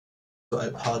so I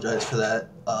apologize for that.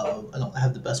 I don't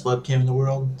have the best webcam in the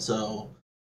world, so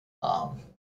um,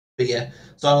 but yeah,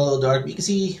 so I'm a little dark, but you can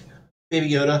see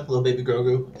Baby Yoda, little Baby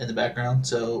Grogu in the background,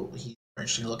 so he's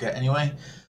interesting to look at anyway.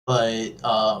 But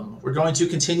we're going to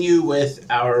continue with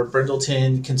our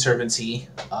Brindleton Conservancy.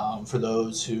 For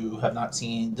those who have not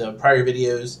seen the prior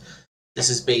videos, this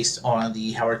is based on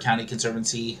the Howard County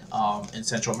Conservancy in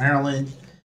Central Maryland,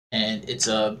 and it's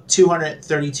a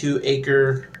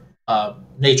 232-acre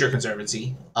nature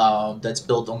conservancy that's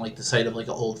built on like the site of like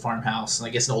an old farmhouse and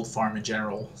I guess an old farm in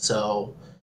general. So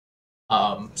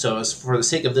as for the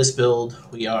sake of this build,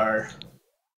 we are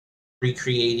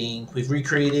recreating. We've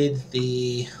recreated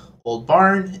the old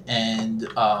barn, and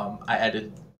I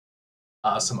added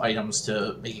some items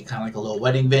to make it kind of like a little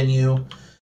wedding venue.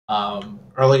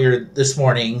 Earlier this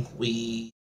morning,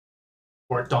 we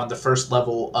worked on the first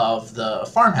level of the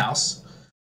farmhouse.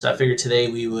 So I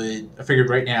figured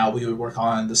right now we would work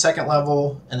on the second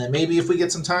level, and then maybe if we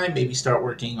get some time, maybe start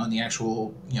working on the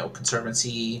actual,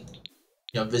 conservancy,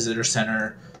 visitor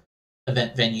center,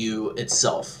 event venue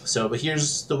itself. So, but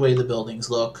here's the way the buildings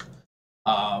look.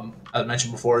 I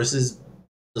mentioned before, this is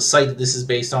the site that this is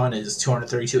based on is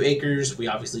 232 acres. We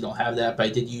obviously don't have that, but I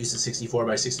did use the 64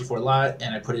 by 64 lot,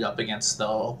 and I put it up against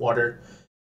the water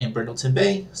in Brindleton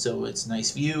Bay, so it's a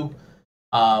nice view.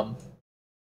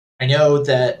 I know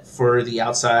that for the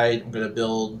outside, I'm going to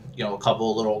build, a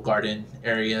couple little garden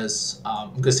areas.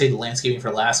 I'm going to save the landscaping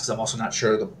for last because I'm also not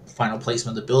sure the final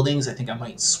placement of the buildings. I think I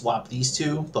might swap these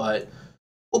two, but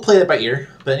we'll play that by ear.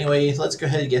 But anyway, let's go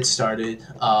ahead and get started.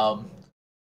 I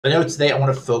know today I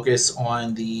want to focus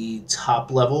on the top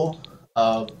level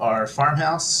of our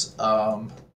farmhouse. Right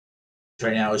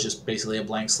now is just basically a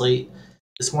blank slate.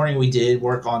 This morning we did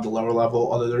work on the lower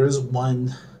level, although there is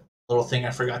one little thing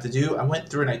I forgot to do. I went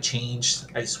through and I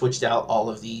switched out all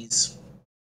of these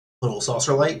little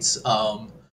saucer lights. I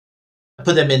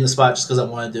put them in the spot just because I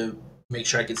wanted to make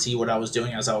sure I could see what I was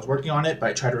doing as I was working on it, but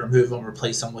I tried to remove them,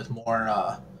 replace them with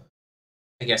more,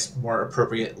 more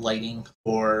appropriate lighting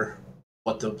for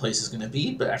what the place is going to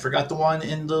be. But I forgot the one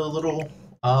in the little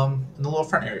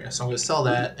front area, so I'm going to sell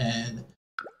that, and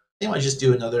I think I might just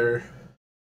do another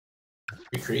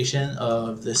recreation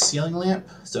of this ceiling lamp.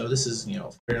 So this is,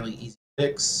 fairly easy to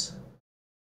fix.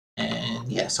 And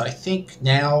yeah, so I think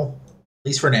now, at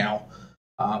least for now,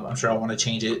 I'm sure I want to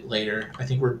change it later. I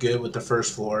think we're good with the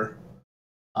first floor.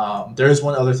 There is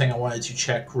one other thing I wanted to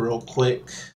check real quick.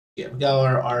 Yeah, we got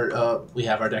our art up, we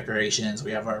have our decorations,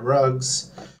 we have our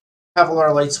rugs, have all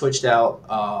our lights switched out, we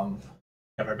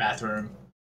have our bathroom.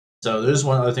 So there's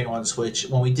one other thing I want to switch.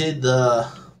 When we did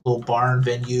the little barn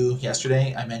venue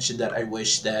yesterday, I mentioned that I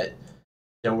wish that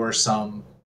there were some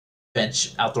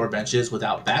outdoor benches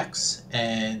without backs,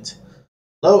 and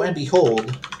lo and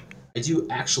behold, I do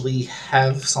actually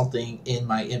have something in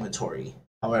my inventory.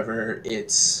 However,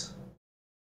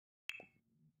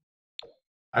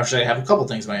 actually I have a couple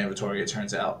things in my inventory, it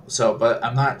turns out. So, but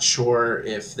I'm not sure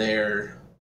if I'm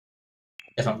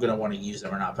gonna want to use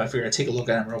them or not. But I figured I'd take a look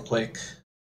at them real quick.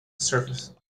 Surface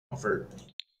for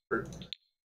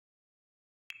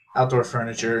outdoor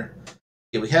furniture.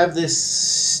 Yeah, we have this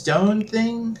stone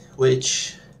thing,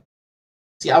 which,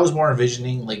 see, I was more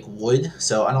envisioning like wood,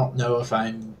 so I don't know if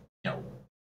I'm,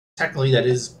 technically that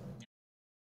is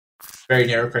very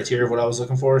narrow criteria of what I was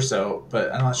looking for. So,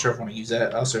 but I'm not sure if I want to use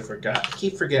that. I also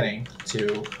keep forgetting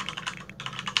to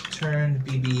turn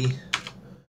BB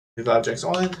move objects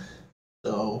on.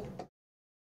 So,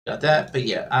 got that. But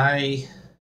yeah,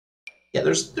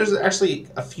 there's actually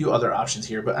a few other options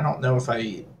here, but I don't know if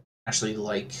I actually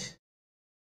like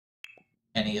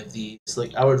any of these.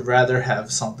 Like, I would rather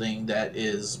have something that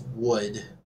is wood.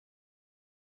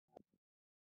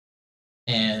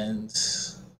 And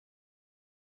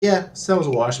yeah, so that was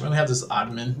a wash. I mean, we have this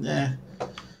ottoman.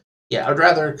 Yeah, I'd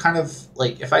rather kind of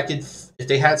like if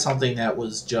they had something that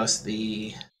was just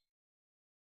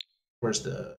where's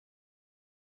the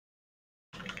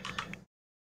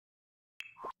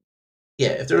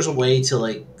if there's a way to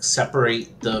like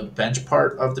separate the bench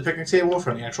part of the picnic table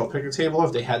from the actual picnic table,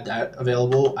 if they had that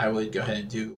available, I would go ahead and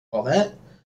do all that.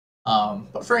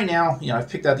 But for right now, I've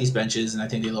picked out these benches and I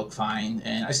think they look fine,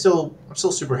 and I'm still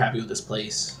super happy with this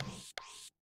place. I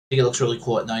think it looks really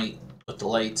cool at night with the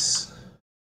lights.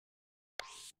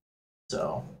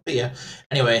 So, but yeah.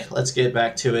 Anyway, let's get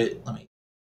back to it. Let me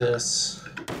do this,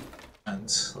 and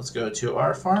let's go to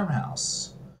our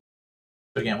farmhouse.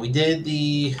 So again, we did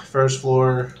the first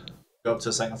floor, go up to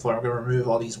the second floor. I'm going to remove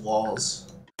all these walls.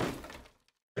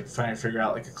 Trying to figure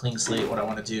out like a clean slate, what I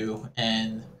want to do.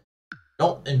 And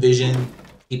don't envision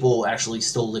people actually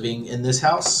still living in this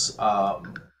house.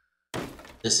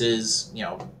 This is,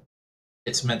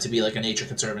 it's meant to be like a nature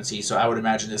conservancy. So I would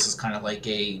imagine this is kind of like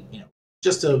a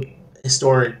just a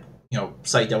historic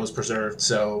site that was preserved.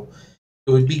 So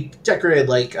it would be decorated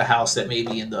like a house that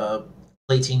maybe in the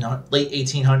late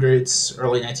 1800s,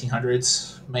 early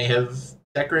 1900s may have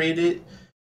decorated it,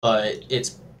 but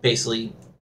it's basically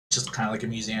just kind of like a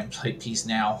museum type piece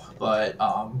now. But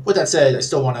with that said, I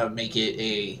still want to make it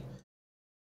a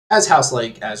as house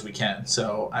like as we can.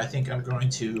 So I think I'm going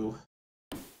to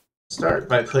start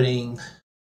by putting.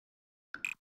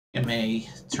 I may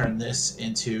turn this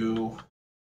into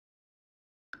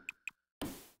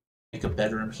make a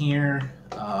bedroom here.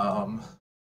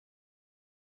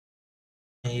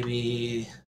 Maybe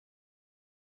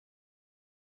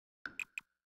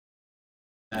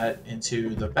that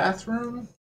into the bathroom.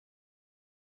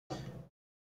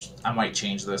 I might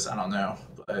change this. I don't know,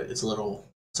 but it's a little.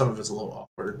 Some of it's a little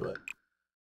awkward, but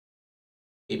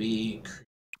maybe create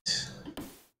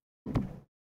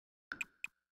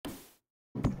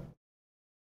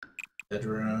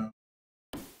bedroom.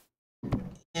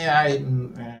 Yeah, I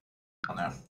don't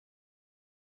know.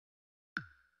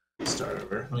 Start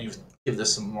over. Let me give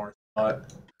this some more thought.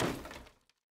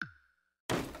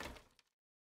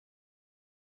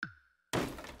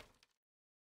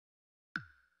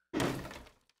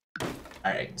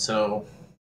 All right, so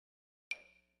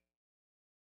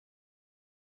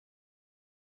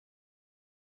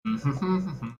okay,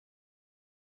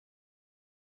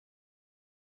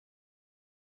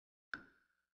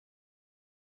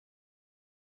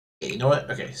 you know what?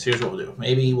 Okay, so here's what we'll do.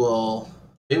 Maybe we'll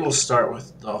start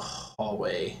with the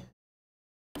hallway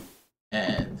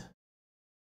and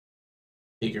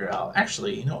figure out.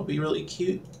 Actually, you know what would be really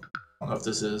cute? I don't know if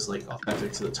this is like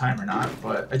authentic to the time or not,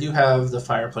 but I do have the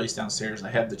fireplace downstairs and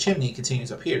I have the chimney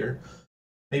continues up here.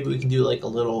 Maybe we can do like a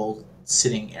little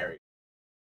sitting area.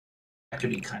 That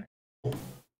could be kind of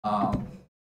cool.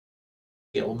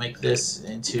 Yeah, we'll make this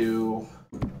into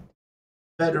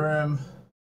bedroom.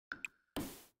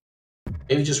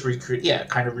 Maybe just recreate, yeah,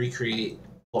 kind of recreate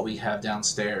what we have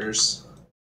downstairs.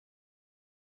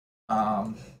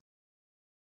 Know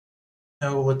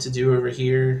what to do over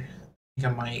here. I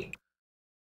think I might,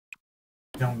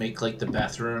 make like the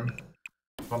bathroom.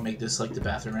 I'll make this like the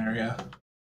bathroom area,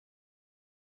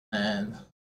 and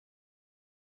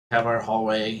have our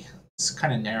hallway. It's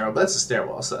kind of narrow, but that's a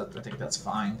stairwell, so I think that's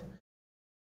fine.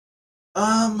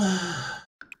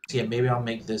 Yeah, maybe I'll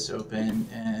make this open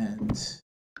and it's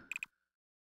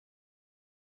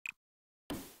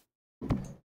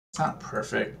not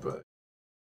perfect, but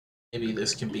maybe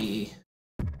this can be.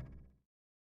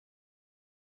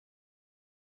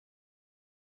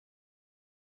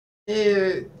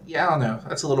 Yeah, I don't know.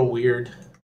 That's a little weird.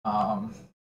 Um,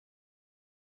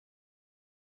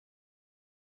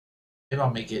 Maybe I'll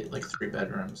make it like 3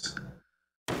 bedrooms.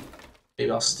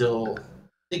 Maybe I'll still I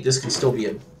think this can still be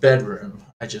a bedroom.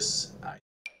 I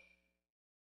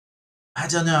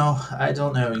don't know. I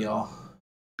don't know, y'all.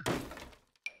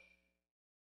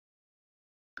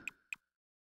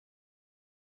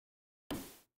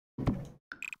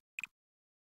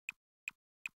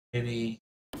 Maybe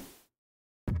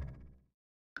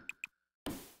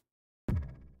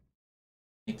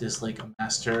make this like a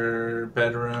master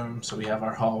bedroom. So we have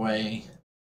our hallway.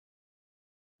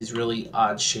 These really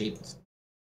odd shaped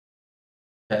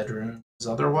bedrooms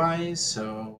otherwise.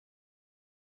 So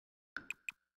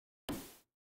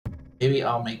maybe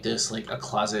I'll make this like a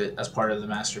closet as part of the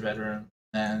master bedroom.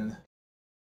 And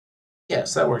yeah,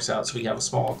 so that works out. So we have a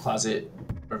small closet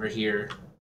over here.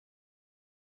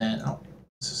 And I don't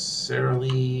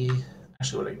necessarily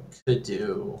actually what I could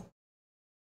do.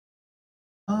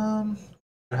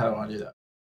 How do I want to do that?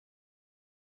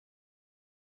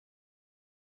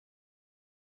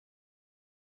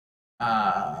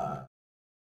 Uh,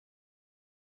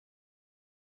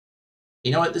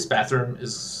 you know what? This bathroom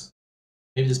is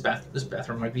maybe this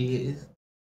bathroom might be a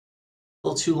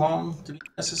little too long to be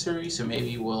necessary. So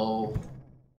maybe we'll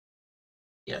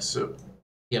yeah. So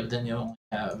yeah, but then you'll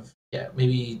have yeah.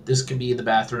 Maybe this could be the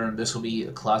bathroom. This will be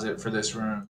a closet for this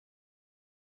room.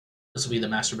 This will be the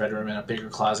master bedroom and a bigger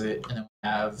closet, and then we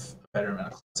have a bedroom and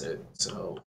a closet.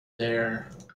 So there,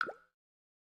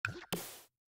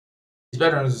 these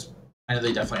bedrooms, I know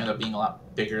they definitely end up being a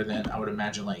lot bigger than I would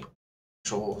imagine like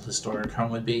actual historic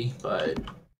home would be, but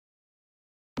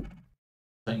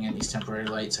putting in these temporary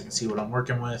lights, I can see what I'm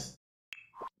working with.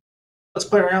 Let's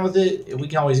play around with it. We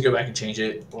can always go back and change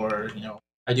it, or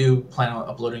I do plan on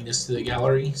uploading this to the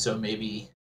gallery, so maybe.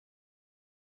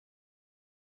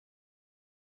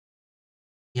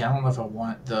 Yeah, I don't know if I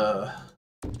want the.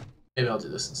 Maybe I'll do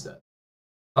this instead.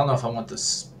 I don't know if I want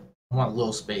this. I want a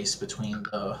little space between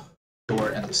the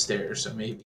door and the stairs, so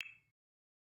maybe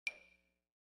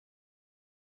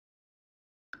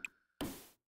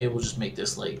Maybe we'll just make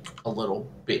this like a little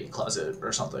baby closet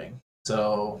or something.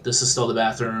 So this is still the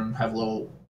bathroom. Have a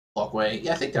little walkway.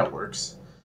 Yeah, I think that works.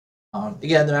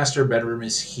 Again, the master bedroom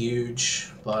is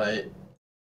huge, but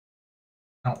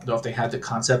I don't know if they had the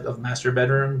concept of master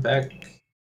bedroom back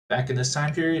in this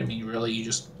time period. I mean, really, you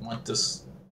just went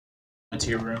to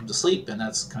your room to sleep, and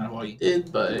that's kind of all you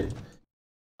did. But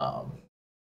um,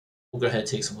 we'll go ahead and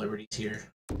take some liberties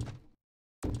here.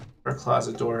 Our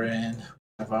closet door in. We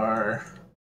have our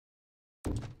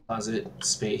closet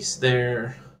space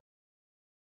there.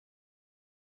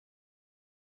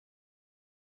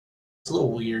 It's a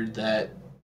little weird that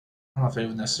I don't know if I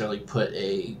would necessarily put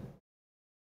a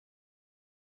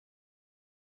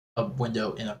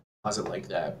window in a closet like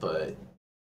that, but you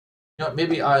know what,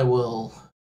 maybe I'll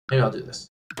do this.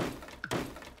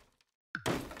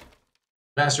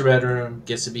 Master bedroom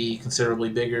gets to be considerably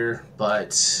bigger,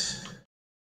 but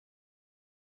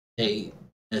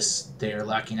they're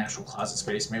lacking actual closet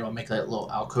space. Maybe I'll make that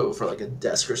little alcove for like a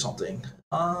desk or something.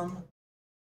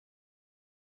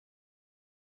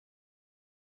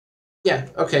 Yeah,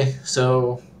 okay,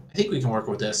 so I think we can work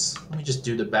with this. Let me just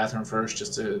do the bathroom first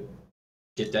just to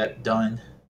get that done.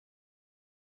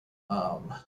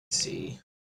 Let's see.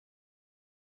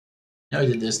 I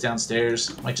did this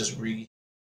downstairs. Might just do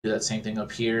that same thing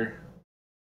up here.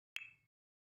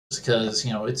 Just because,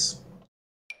 it's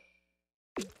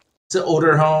an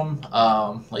older home.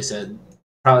 Like I said,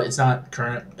 probably it's not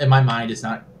current in my mind. It's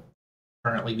not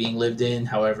currently being lived in.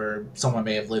 However, someone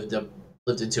may have lived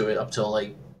into it up till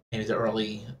like maybe the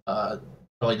early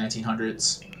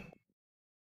 1900s.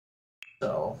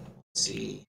 So let's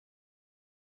see.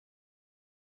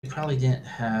 We probably didn't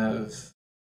have.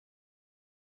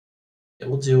 Yeah,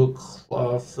 we'll do a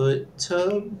clawfoot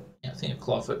tub. Yeah, I think a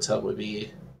clawfoot tub would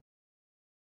be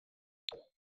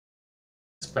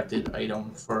expected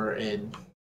item for an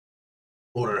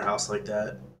older house like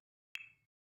that.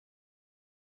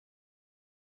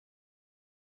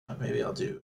 Maybe I'll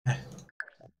do.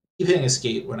 Keep hitting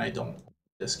escape when I don't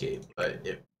escape, but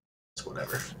it's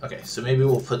whatever. Okay, so maybe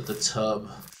we'll put the tub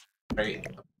right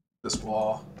up this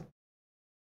wall.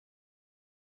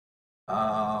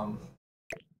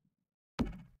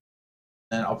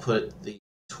 Then I'll put the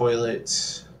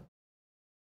toilet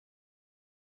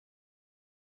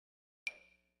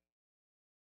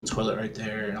right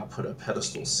there, and I'll put a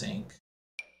pedestal sink.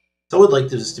 So I would like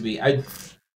this to be. I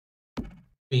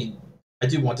mean, I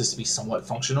do want this to be somewhat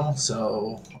functional,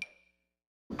 so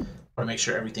I want to make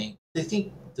sure everything. I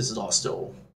think this is all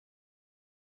still.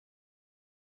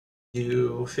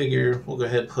 You figure we'll go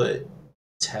ahead and put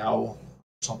towel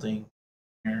or something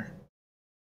here.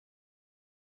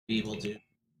 Be able to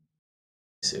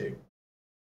basic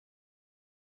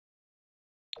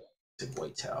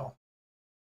white towel.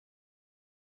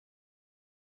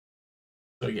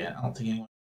 So again, I don't think anyone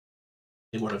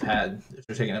they would have had if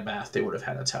they're taking a bath. They would have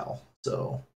had a towel.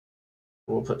 So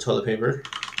we'll put toilet paper.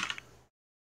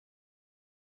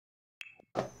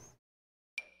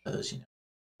 As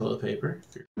toilet paper.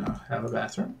 If you're gonna have a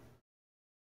bathroom.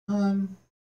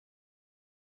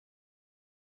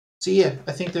 So yeah,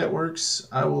 I think that works.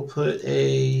 I will put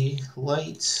a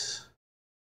light.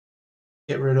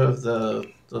 Get rid of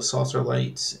the saucer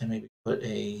lights and maybe put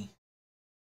a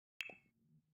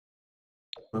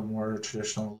more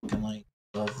traditional looking light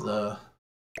of the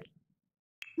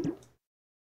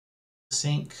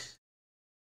sink.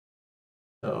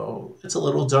 So it's a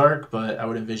little dark, but I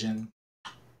would envision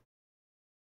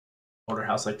older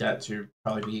house like that to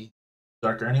probably be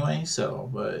darker anyway. So,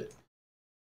 but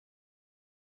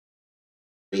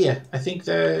yeah, I think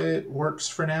that works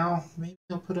for now. Maybe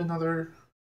I'll put another.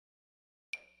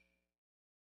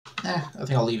 I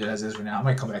think I'll leave it as is for now. I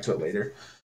might come back to it later.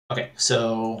 Okay,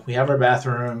 so we have our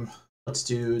bathroom. Let's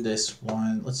do this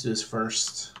one. Let's do this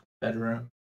first bedroom.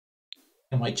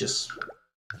 I might just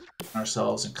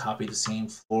ourselves and copy the same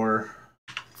floor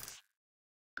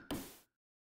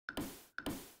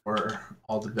for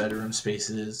all the bedroom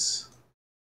spaces.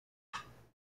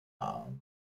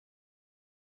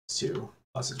 To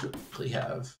classes we typically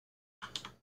have. I'm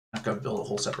not gonna build a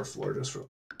whole separate floor just for.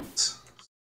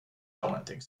 I don't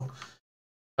think so.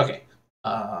 Okay.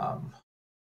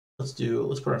 Let's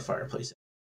put our fireplace.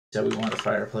 So we want a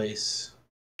fireplace.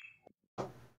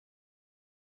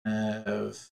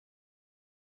 That's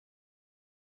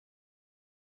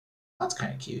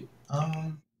kind of cute.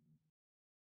 I'll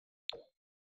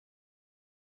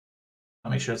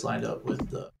make sure it's lined up with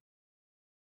the.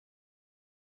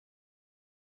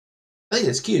 I think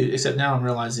it's cute, except now I'm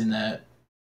realizing that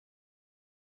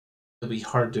it'll be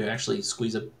hard to actually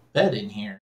squeeze a bed in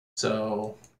here.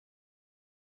 So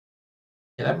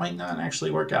Yeah, that might not actually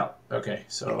work out. Okay,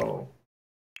 so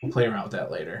we'll play around with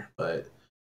that later. But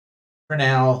for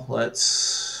now,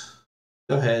 let's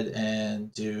go ahead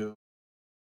and do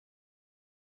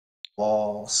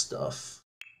wall stuff.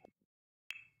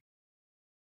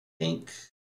 I think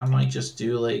I might just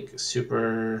do like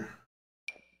super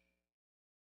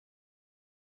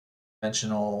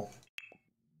conventional.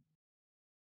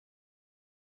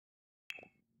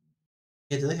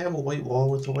 Yeah, do they have a white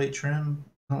wall with the white trim?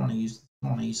 I don't want to use. I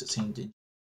don't want to use the same dingy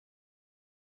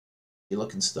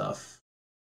looking stuff.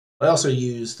 I also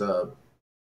used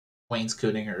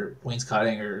wainscoting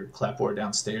or clapboard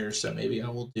downstairs, so maybe I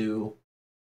will do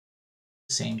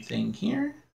the same thing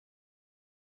here.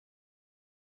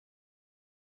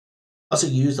 Also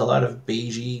used a lot of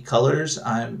beigey colors.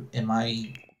 I'm in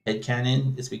my head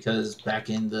canon. It's because back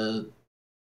in the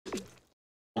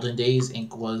olden days,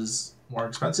 ink was more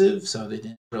expensive, so they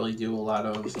didn't really do a lot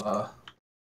of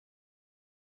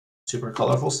super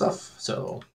colorful stuff.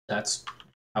 So that's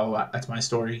my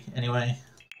story anyway.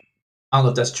 I don't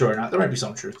know if that's true or not. There might be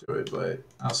some truth to it, but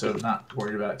I'm also not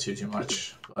worried about it too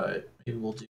much. But maybe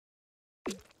we'll do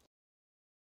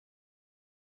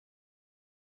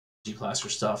G plaster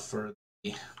stuff for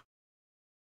the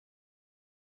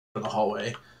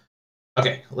hallway.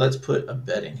 Okay, let's put a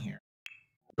bed in here.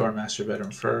 Do our master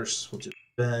bedroom first. We'll do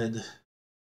bed.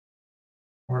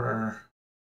 Or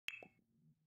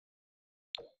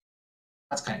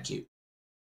that's kind of cute.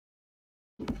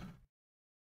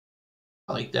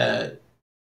 I like that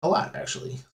a lot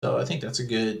actually. So I think that's a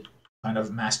good kind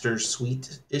of master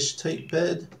suite-ish type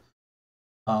bed.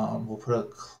 We'll put a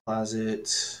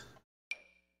closet.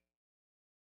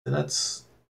 That's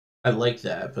I like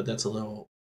that, but that's a little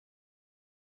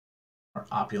more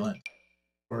opulent.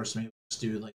 Of course, maybe let's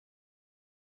do like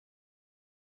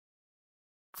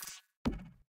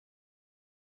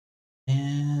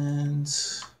and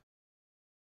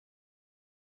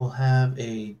we'll have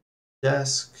a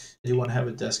desk. I do want to have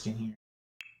a desk in here.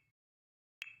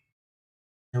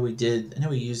 And we did. I know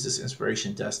we used this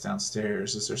inspiration desk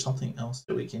downstairs. Is there something else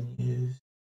that we can use?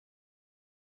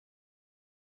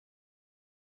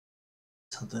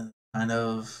 Something kind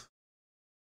of.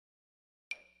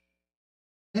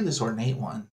 I have this ornate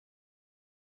one.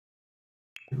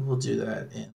 Maybe we'll do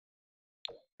that in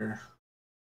here.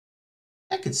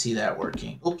 I could see that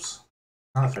working. Oops.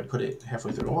 I don't know if I put it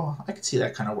halfway through the wall. I could see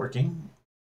that kind of working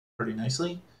pretty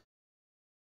nicely.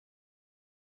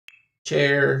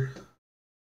 Chair.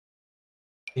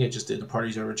 I think I just did the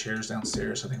parties over chairs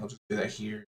downstairs. So I think I'll just do that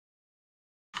here.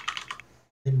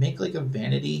 They make like a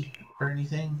vanity or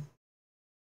anything.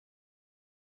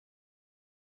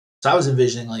 So I was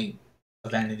envisioning like a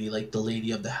vanity like the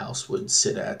lady of the house would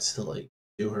sit at to like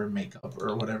do her makeup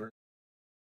or whatever.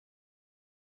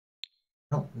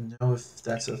 I don't know if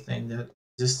that's a thing that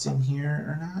exists in here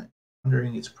or not. I'm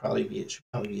wondering it should probably be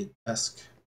a desk.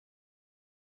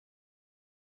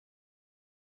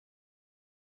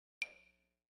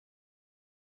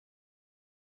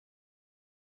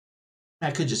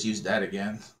 I could just use that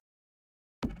again.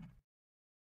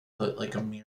 Put like a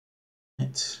mirror in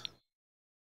it.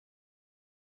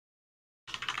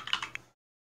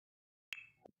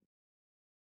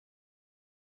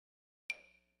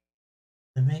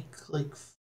 They make like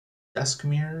desk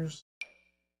mirrors.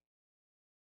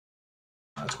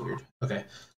 Oh, that's weird. Okay.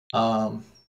 Um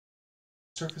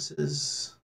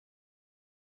Surfaces.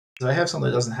 If I have something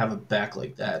that doesn't have a back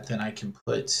like that, then I can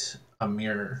put a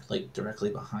mirror like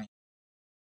directly behind.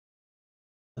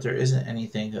 But there isn't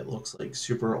anything that looks like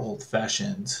super old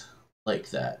fashioned like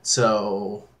that.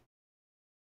 So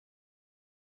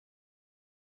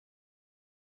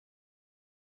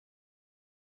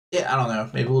yeah, I don't know.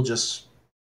 Maybe we'll just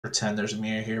pretend there's a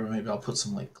mirror here, but maybe I'll put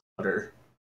some like clutter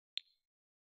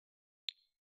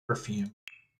perfume.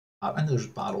 I know there's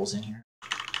bottles in here.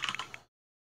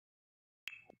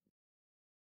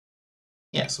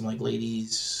 Yeah, some like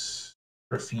ladies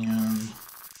perfume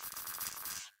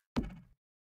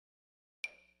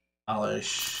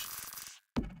polish.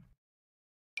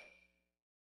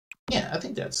 Yeah, I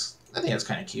think that's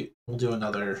kind of cute. We'll do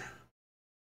another.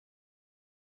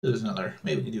 There's another.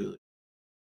 Maybe we can do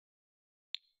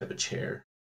type of chair.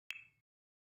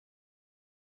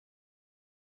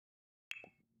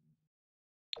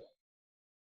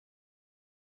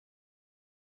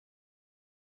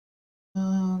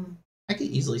 I could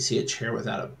easily see a chair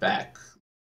without a back.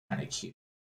 Kind of cute.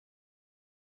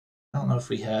 I don't know if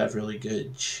we have really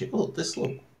good. Oh, this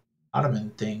little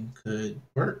ottoman thing could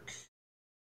work.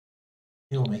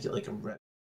 Maybe we'll make it like a red.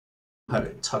 Have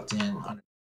it tucked in under.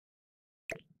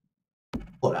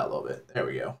 Pull it out a little bit. There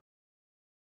we go.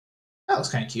 That looks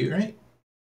kind of cute, right?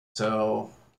 So,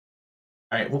 all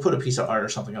right, we'll put a piece of art or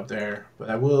something up there. But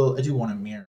I do want a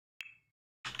mirror.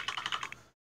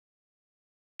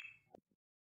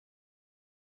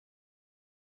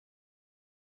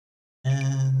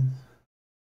 And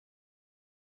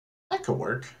that could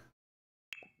work.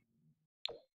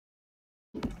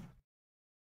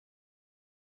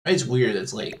 It's weird.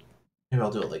 It's late. Maybe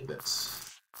I'll do it like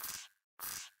this.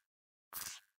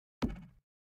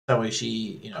 That way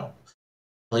she,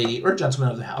 lady or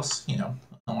gentleman of the house, don't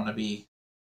want to be.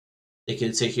 They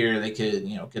could sit here. They could,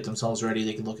 get themselves ready.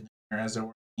 They could look in the mirror as they're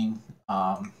working.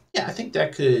 Yeah, I think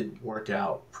that could work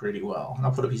out pretty well. And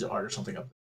I'll put a piece of art or something up.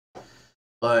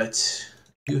 But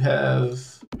you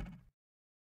have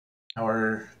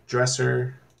our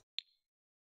dresser.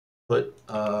 Put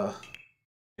a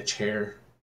chair.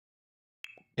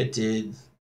 I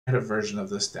had a version of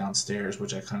this downstairs,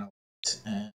 which I kind of liked,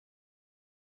 and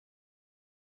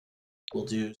we'll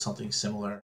do something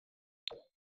similar.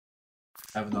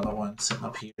 I have another one sitting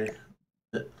up here.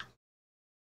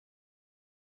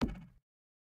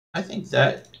 I think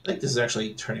this is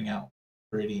actually turning out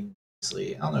pretty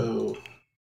nicely. I don't know.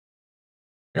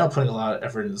 You're not putting a lot of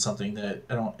effort into something that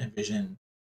I don't envision.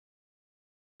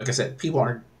 Like I said, people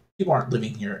aren't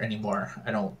living here anymore.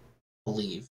 I don't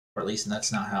believe, or at least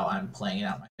that's not how I'm playing it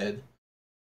out in my head.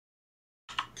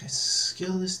 Okay,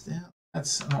 scale this down. I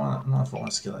don't know if I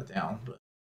want to scale it down, but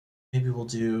maybe we'll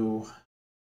do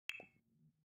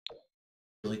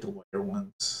like the whiter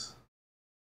ones.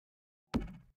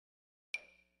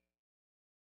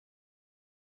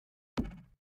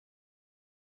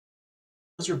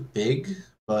 Those are big,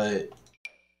 but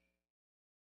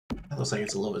that looks like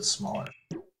it's a little bit smaller.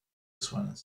 This one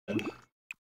is good.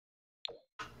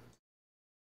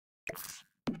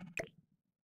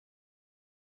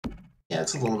 Yeah,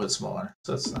 it's a little bit smaller,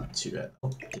 so that's not too bad.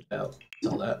 I'll get out,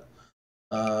 sell that.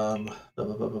 Blah,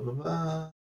 blah, blah, blah, blah.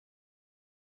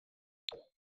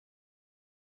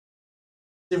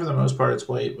 For the most part, it's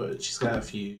white, but she's got a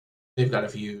few. They've got a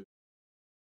few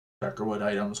darker wood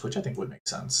items, which I think would make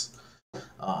sense.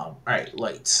 All right,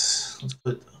 lights. Let's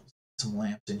put some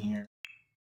lamps in here.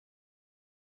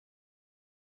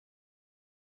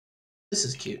 This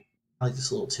is cute. I like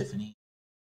this little Tiffany.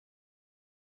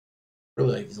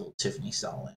 Really like these little Tiffany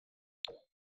style lamps.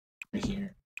 Right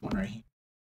here, one right here.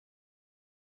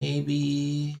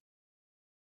 Maybe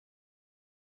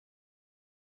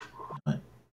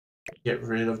get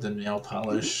rid of the nail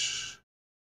polish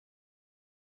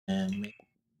and make.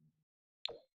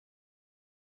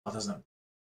 Oh, doesn't.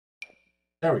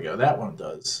 There we go. That one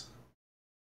does.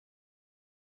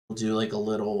 We'll do like a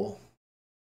little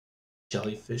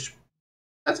jellyfish.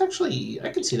 That's actually, I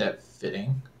could see that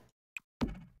fitting.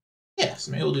 Yeah,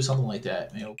 so maybe we'll do something like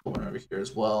that. Maybe we'll put one over here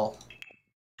as well.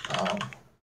 I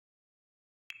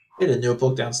had a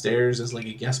notebook downstairs as like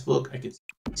a guest book. I could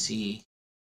see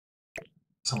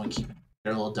someone keeping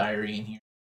their little diary in here.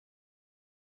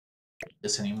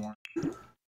 This anymore.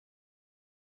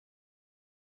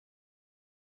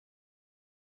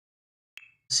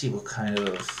 Let's see what kind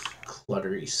of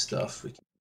cluttery stuff we can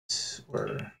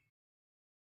or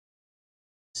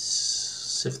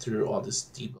sift through all this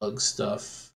debug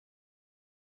stuff.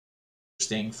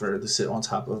 Interesting for to sit on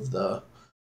top of the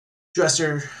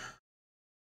dresser.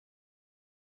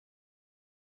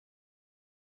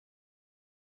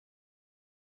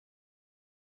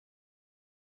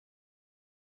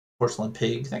 Porcelain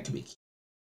pig, that could be cute.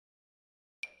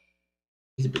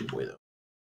 He's a big boy though.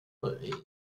 But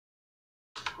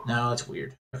no, it's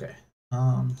weird. Okay.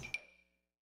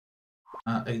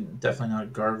 Definitely not a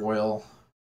gargoyle.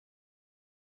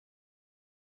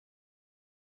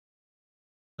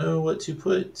 Know what to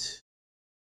put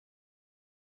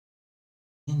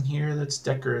in here that's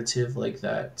decorative like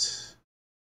that.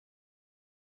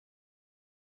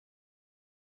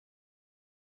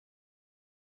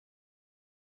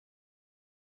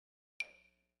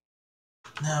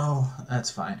 No,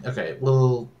 that's fine. Okay,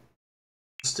 we'll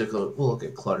look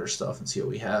at clutter stuff and see what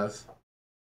we have.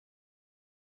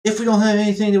 If we don't have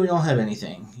anything, then we don't have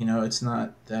anything. It's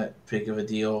not that big of a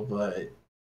deal, but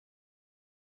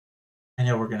I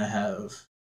know we're gonna have.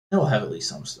 We'll have at least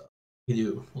some stuff. We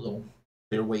do a little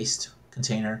clear waste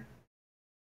container.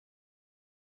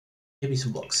 Maybe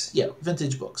some books. Yeah,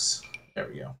 vintage books. There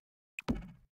we go.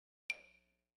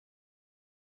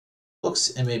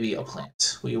 Books and maybe a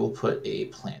plant. We will put a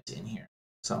plant in here.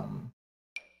 Some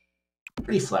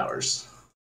pretty flowers.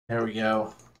 There we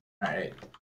go. All right.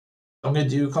 I'm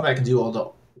gonna come back and do all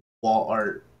the wall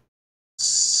art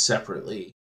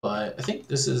separately, but I think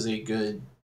this is a good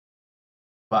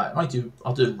spot. I'll do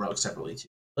the rug separately too.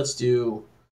 Let's do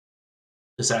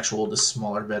this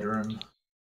smaller bedroom.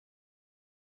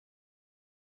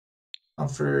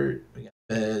 Comfort, we got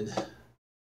bed.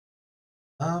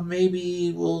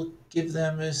 Maybe we'll give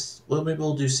them this. Well, maybe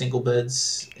we'll do single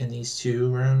beds in these two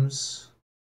rooms.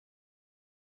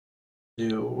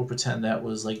 We'll pretend that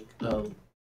was like I'd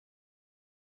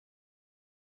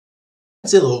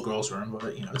say a little girl's room,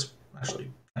 but it's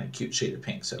actually kind of cute shade of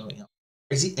pink. So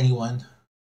I see anyone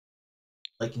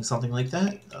liking something like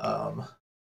that.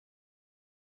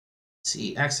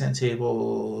 See accent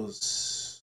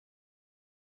tables.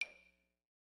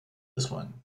 This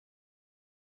one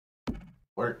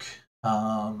work.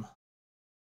 Do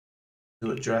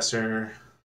a dresser.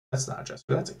 That's not a dresser.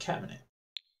 That's a cabinet.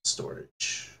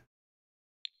 Storage.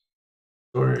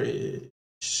 Storage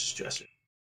dresser.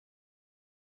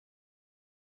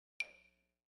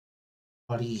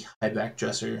 Body high back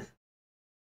dresser.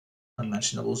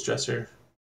 Unmentionables dresser.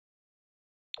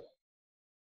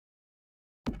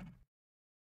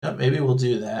 Yeah, maybe we'll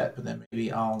do that, but then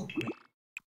maybe I'll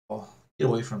get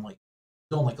away from like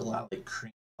doing like a lot of like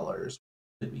cream colors.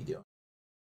 Could be doing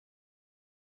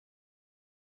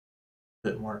a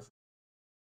bit more.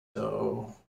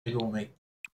 So maybe we'll make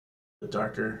it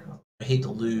darker. I hate to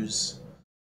lose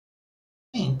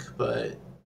pink, but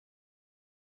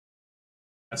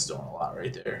that's doing a lot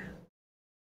right there.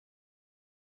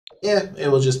 Yeah, it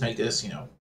will just make this, a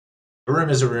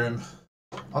room is a room.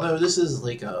 Although this is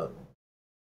like a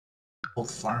old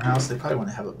farmhouse, they probably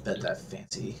wouldn't have a bed that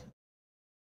fancy.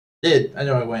 I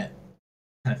know I went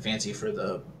kind of fancy for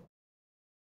the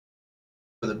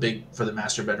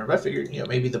master bedroom. But I figured,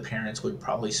 maybe the parents would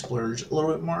probably splurge a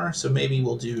little bit more. So maybe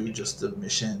we'll do just the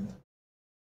mission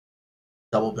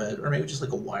double bed, or maybe just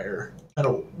like a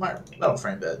metal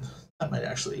frame bed. That might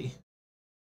actually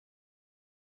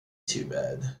be too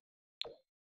bad.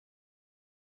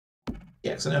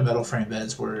 Yeah, because I know metal frame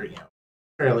beds were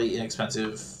fairly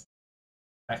inexpensive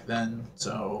back then,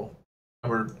 so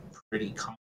we're pretty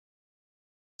common.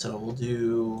 So we'll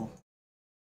do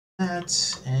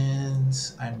that, and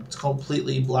I'm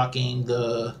completely blocking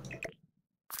the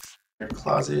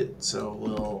closet, so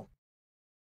we'll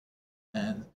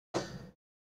and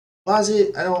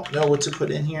closet. I don't know what to put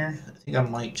in here. I think I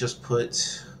might just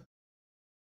put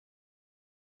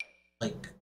like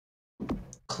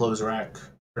clothes rack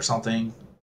or something.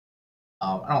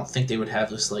 I don't think they would have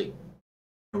this like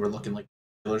we're looking like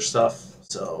regular stuff,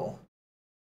 so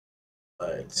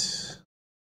but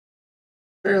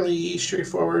fairly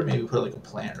straightforward. Maybe put like a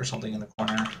plant or something in the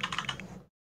corner.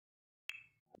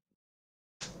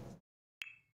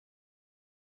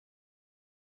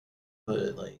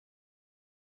 Put like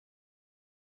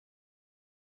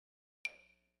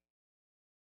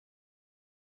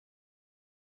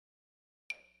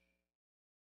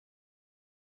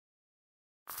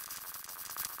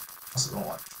also don't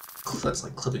want that's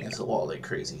like clipping into the wall like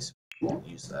crazy, so we won't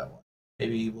use that one.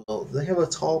 Maybe do they have a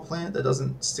tall plant that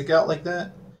doesn't stick out like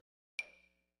that?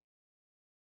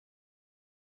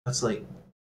 That's like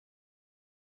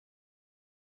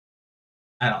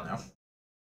I don't know.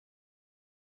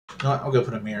 You know what? I'll go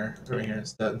put a mirror right here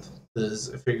instead.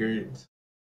 Because I figured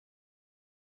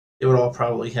they would all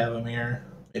probably have a mirror.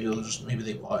 Maybe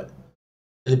they bought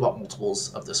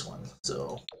multiples of this one.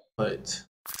 So but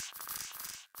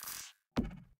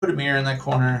put a mirror in that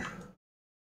corner,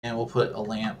 and we'll put a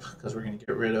lamp because we're gonna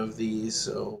get rid of these.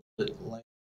 So put lamp,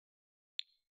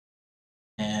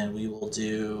 and we will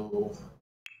do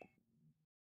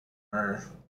our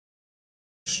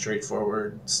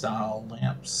straightforward style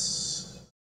lamps.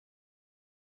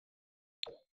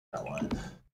 That one.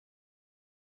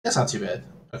 That's not too bad.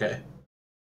 Okay.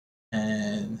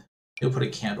 And you'll put a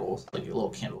candle, like a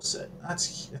little candle set.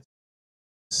 Let's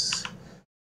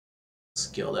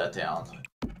scale that down.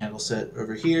 Candle set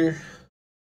over here.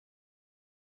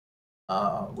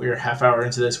 We're half hour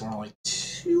into this. We're only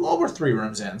we're 3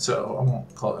 rooms in, so I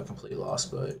won't call it a complete loss,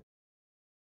 but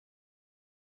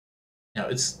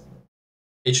it's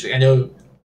interesting. I know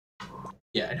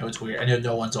it's weird. I know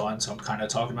no one's on, so I'm kind of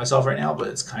talking to myself right now, but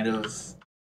it's kind of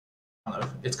I don't know.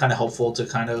 It's kind of helpful to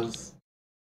kind of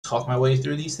talk my way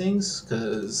through these things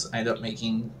because I end up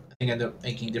making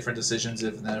different decisions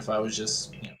than if I was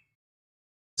just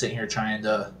sitting here trying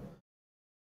to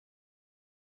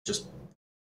just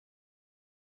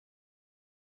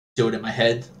do it in my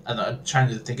head. I'm trying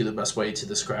to think of the best way to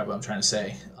describe what I'm trying to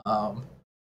say.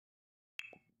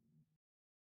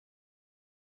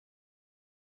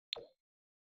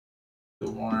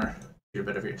 Do more, get a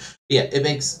bit of here. Yeah, it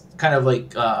makes kind of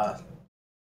like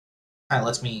kind of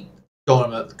lets me go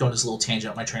on this little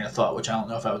tangent on my train of thought, which I don't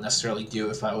know if I would necessarily do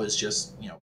if I was just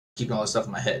keeping all this stuff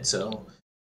in my head. So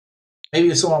maybe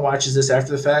if someone watches this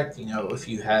after the fact, if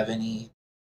you have any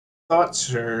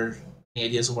thoughts or Any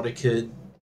ideas on what I could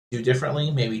do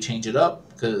differently? Maybe change it up,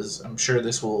 because I'm sure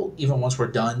this will, even once we're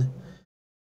done,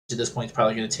 to this point, it's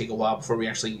probably going to take a while before we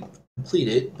actually complete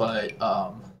it. But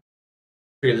I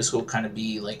figure this will kind of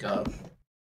be like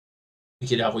we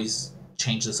could always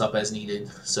change this up as needed.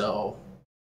 So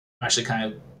I'm actually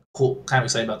kind of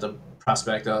excited about the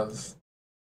prospect of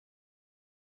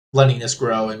letting this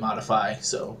grow and modify.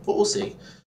 So, but we'll see.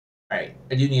 All right,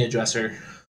 I do need a dresser,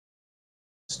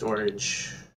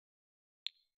 storage.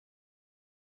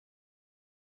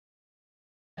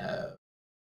 I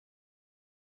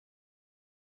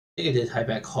think I did high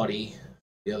back haughty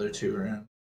the other two room.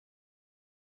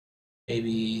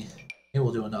 Maybe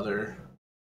we'll do another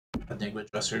enigma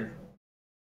dresser.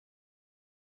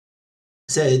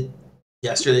 I said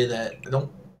yesterday that I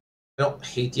don't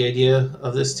hate the idea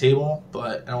of this table,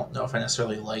 but I don't know if I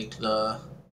necessarily like the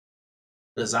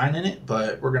design in it.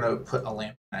 But we're gonna put a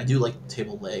lamp. I do like the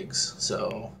table legs,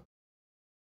 so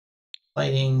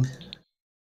lighting.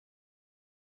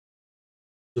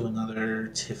 Do another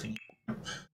Tiffany lamp.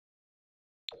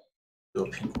 Do a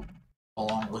pink one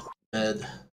along with the bed.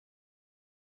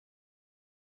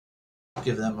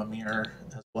 Give them a mirror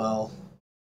as well.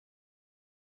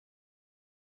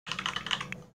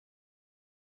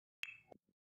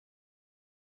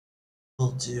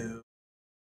 We'll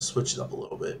switch it up a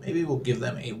little bit. Maybe we'll give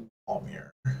them a wall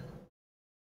mirror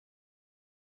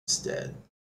instead.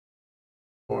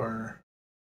 Or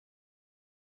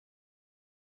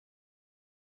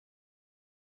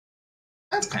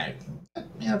that's kind of,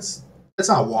 yeah, it's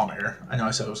not a wall mirror. I know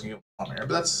I said I was gonna get a wall mirror,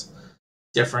 but that's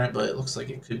different. But it looks like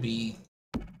it could be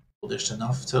oldish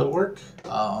enough to work.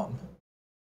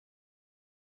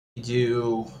 We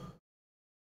do.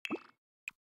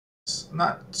 I'm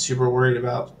not super worried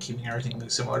about keeping everything a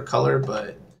similar color, but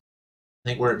I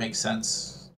think where it makes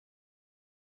sense,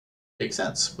 makes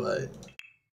sense. But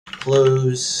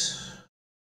close,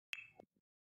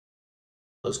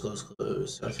 close, close,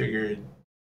 close. So I figured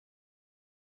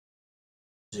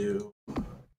do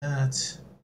that.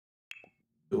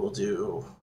 We will do.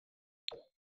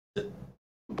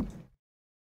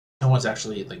 No one's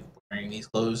actually like wearing these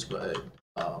clothes, but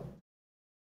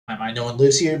I might no one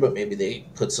lives here, but maybe they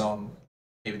put some.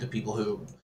 Maybe the people who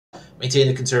maintain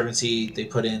the conservancy, they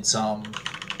put in some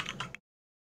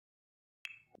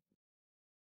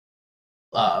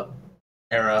uh,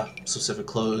 era specific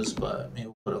clothes, but maybe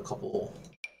we'll put a couple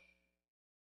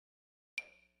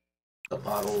of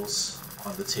bottles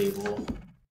on the table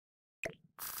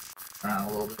around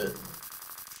a little bit.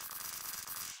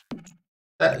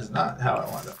 That is not how I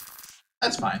want it.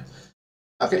 That's fine.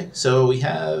 Okay, so we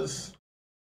have.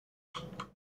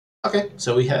 Okay,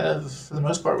 so we have, for the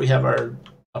most part, we have our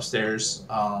upstairs.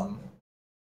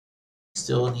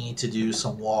 Still need to do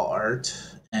some wall art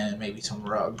and maybe some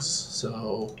rugs.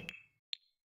 So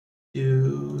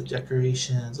do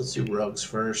decorations. Let's do rugs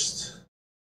first.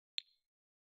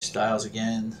 Styles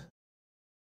again.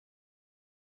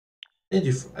 I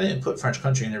didn't put French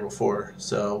country in there before,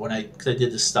 so when I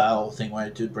did the style thing when I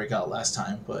did break out last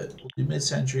time, but we'll do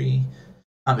mid-century,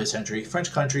 not mid-century,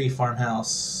 French country,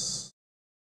 farmhouse,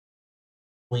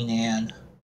 Queen Anne.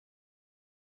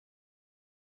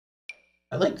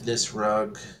 I like this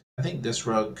rug. I think this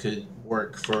rug could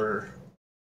work for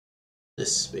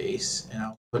this space, and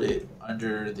I'll put it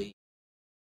under the.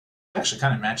 Actually,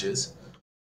 kind of matches.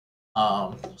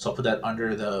 So I'll put that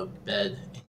under the bed.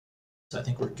 So I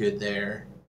think we're good there.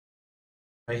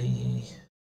 Maybe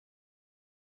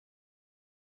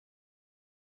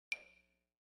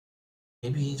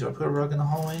do I put a rug in the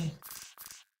hallway?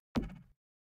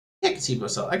 Yeah, I can see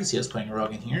myself. I can see us putting a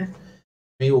rug in here.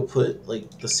 Maybe we'll put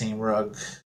like the same rug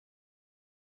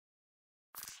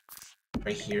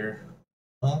right here.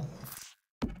 Well,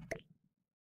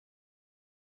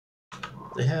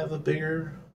 they have a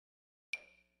bigger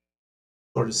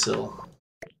floor to sill.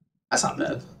 That's not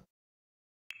bad.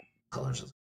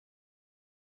 Colors.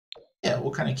 Yeah,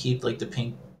 we'll kind of keep like the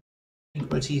pink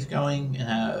motif going and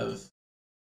have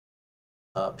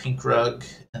a pink rug,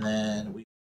 and then we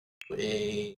do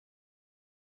a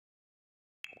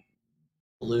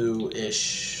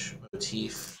blue-ish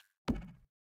motif.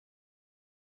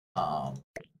 Yeah,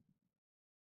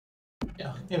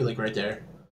 maybe like right there.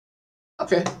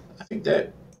 Okay, I think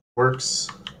that works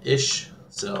ish.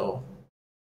 So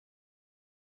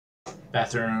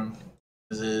bathroom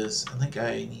is. I think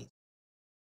I need.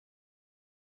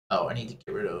 Oh, I need to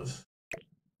get rid of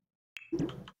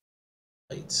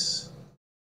lights.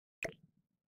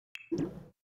 So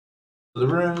the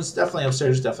rooms definitely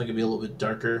upstairs definitely gonna be a little bit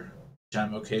darker, which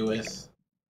I'm okay with.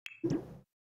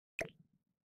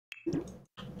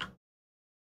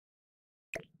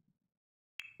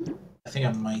 I I think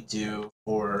I might do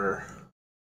for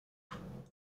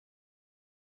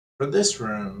this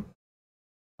room.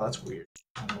 Oh, that's weird.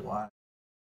 I don't know why.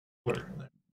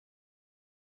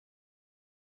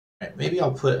 Right, maybe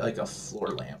I'll put like a floor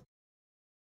lamp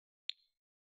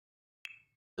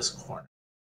this corner.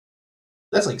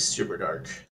 That's like super dark.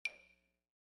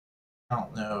 I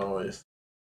don't know if.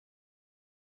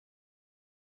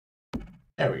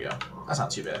 There we go. That's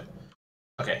not too bad.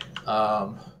 Okay.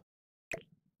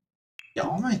 Yeah,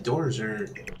 all my doors are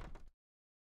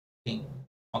being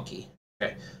funky.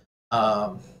 Okay.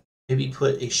 Um, maybe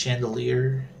put a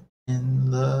chandelier in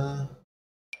the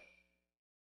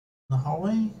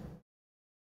hallway.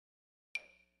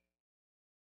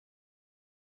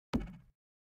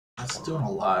 That's doing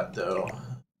a lot though.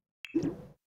 You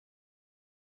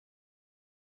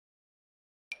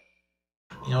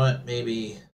know what?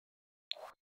 Maybe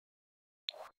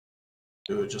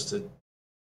do just a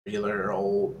regular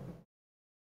old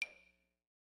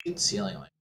ceiling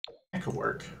light. That could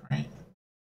work, right?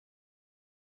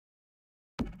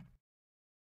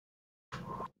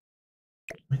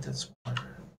 Make that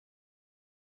smaller.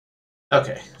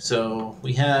 Okay, so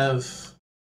we have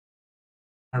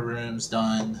our rooms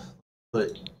done.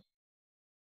 Put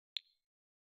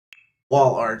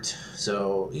wall art.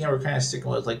 So yeah, we're kind of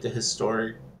sticking with like the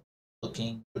historic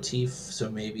looking motif. So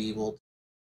maybe we'll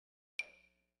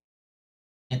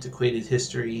antiquated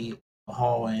history, a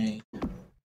hallway.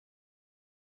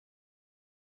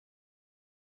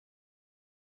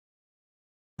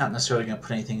 Not necessarily going to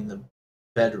put anything in the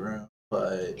bedroom,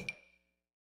 but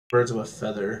birds of a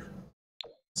feather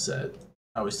set.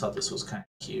 I always thought this was kind of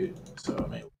cute, so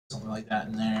maybe something like that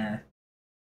in there.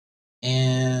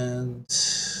 And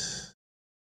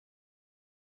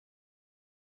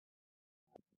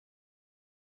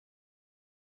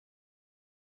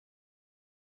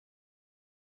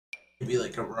maybe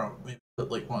like a room, maybe put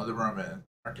like one of the Roman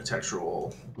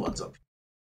architectural ones up.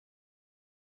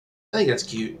 I think that's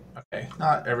cute. Okay,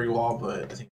 not every wall, but I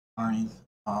think it's fine.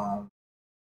 Um,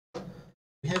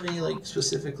 we have any like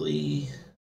specifically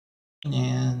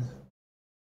and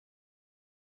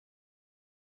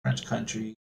French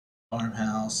country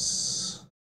farmhouse?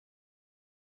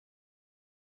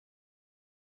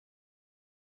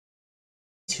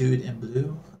 Tude and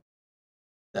blue.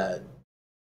 That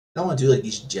I don't want to do like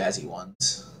these jazzy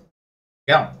ones.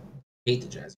 Yeah, I hate the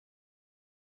jazzy.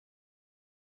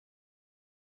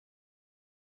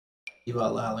 Viva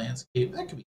La landscape. That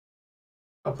could be.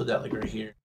 I'll put that like right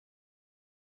here.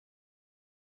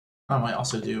 I might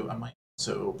also do. I might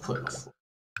also put a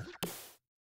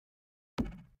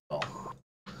well,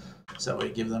 so that way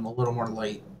give them a little more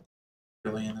light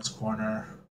really in this corner.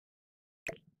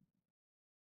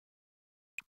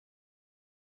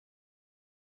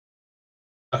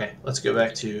 Okay, let's go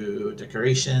back to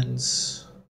decorations.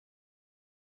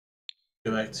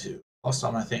 Go back to lost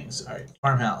all my things. All right,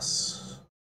 farmhouse,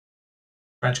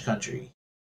 French country,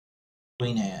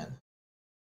 Queen Anne.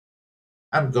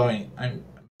 I'm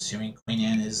assuming Queen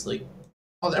Anne is like.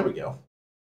 Oh, there we go.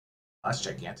 That's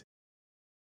gigantic.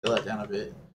 Fill that down a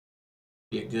bit.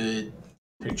 Be a good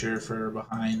picture for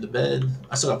behind the bed.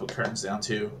 I still gotta put curtains down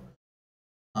too.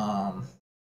 Um,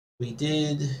 we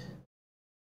did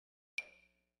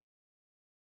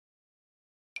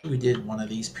one of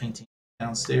these paintings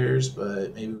downstairs,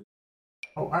 but maybe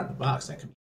art in the box that could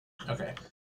be okay.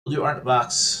 We'll do art in the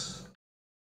box,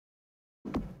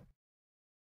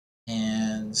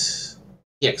 and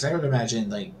yeah, because I would imagine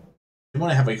like you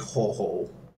want to have a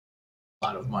whole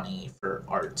lot of money for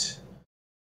art,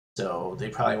 so they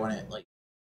probably wouldn't like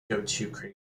go too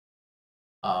crazy.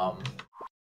 Um,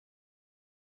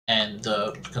 and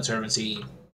the Conservancy,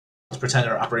 let's pretend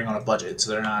they're operating on a budget, so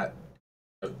they're not.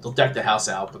 They'll deck the house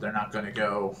out, but they're not going to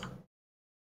go.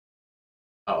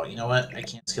 Oh, you know what? I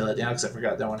can't scale it down because I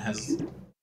forgot that one has.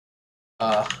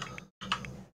 Uh,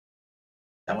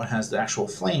 that one has the actual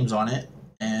flames on it,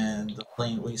 and the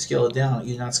flame when you scale it down,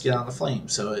 you do not scale down the flame,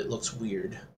 so it looks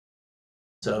weird.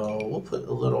 So we'll put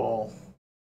a little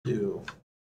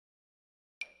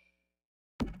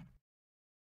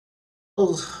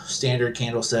little standard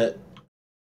candle set.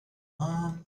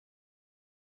 All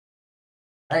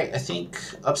right, I think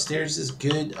upstairs is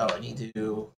good. Oh, I need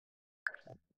to.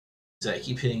 I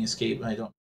keep hitting escape, and I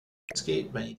don't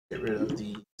escape. I need to get rid of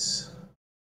these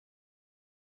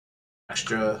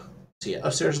extra. So yeah,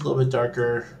 upstairs is a little bit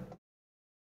darker.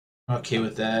 I'm okay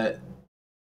with that.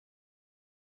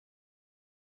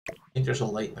 I think there's a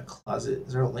light in the closet.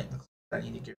 Is there a light in the closet I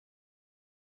need to get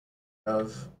rid of?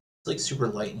 It's like super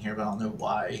light in here, but I don't know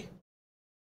why.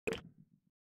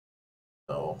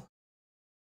 So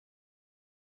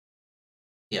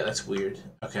Yeah, that's weird.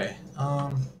 Okay.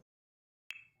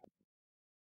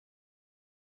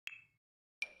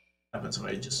 Happens when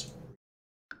I just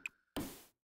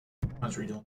once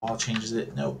redoing all changes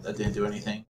it. Nope, that didn't do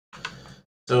anything.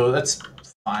 So that's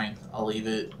fine. I'll leave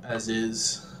it as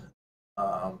is.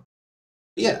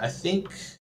 Yeah, I think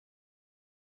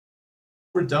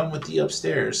we're done with the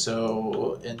upstairs.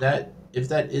 So, and that if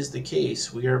that is the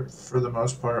case, we are for the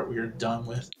most part we are done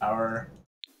with our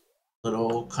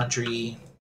little country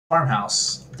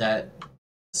farmhouse that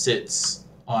sits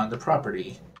on the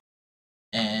property.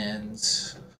 And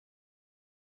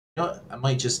you know what? I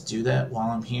might just do that while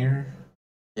I'm here.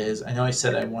 Is I know I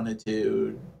said I wanted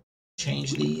to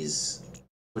change these,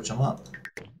 switch them up.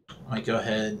 I might go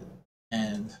ahead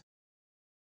and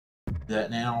do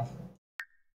that now.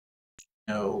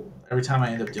 You know, every time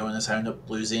I end up doing this, I end up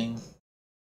losing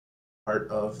part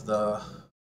of the.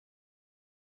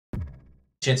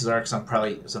 Chances are, because I'm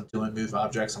probably as I'm doing move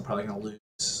objects, I'm probably gonna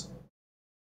lose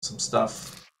some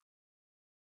stuff.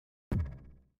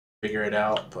 Figure it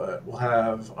out, but we'll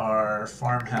have our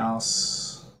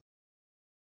farmhouse.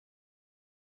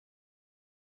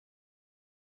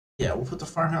 Yeah, we'll put the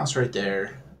farmhouse right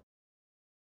there.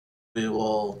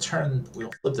 We'll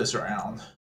flip this around.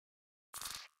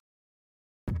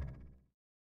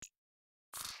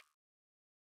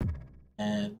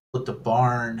 And put the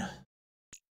barn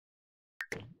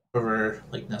over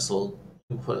like nestled.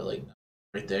 We'll put it like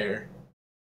right there.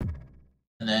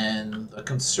 And then the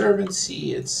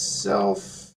conservancy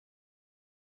itself.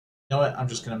 You know what? I'm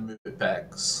just gonna move it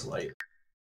back slightly.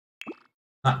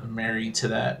 Not married to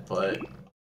that, but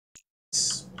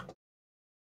so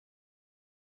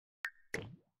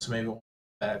maybe we'll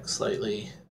back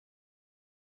slightly.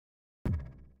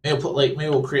 Maybe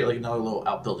we'll create like another little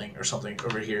outbuilding or something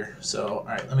over here. So all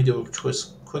right, let me do a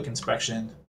quick inspection.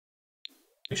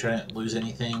 Make sure I didn't lose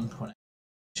anything when I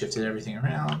shifted everything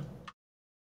around.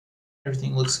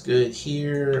 Everything looks good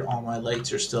here. All my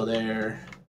lights are still there.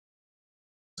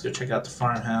 Let's go check out the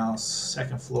farmhouse,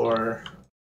 second floor.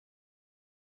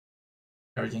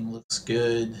 Everything looks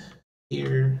good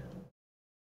here.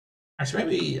 Actually,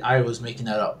 maybe I was making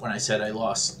that up when I said I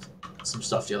lost some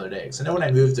stuff the other day. Because I know when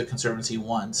I moved to Conservancy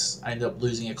once, I ended up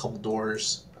losing a couple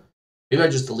doors. Maybe I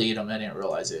just deleted them. I didn't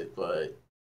realize it. But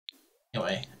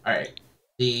anyway, all right.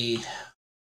 The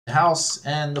house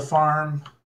and the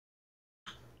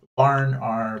barn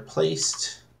are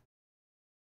placed.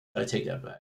 I take that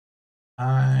back.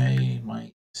 I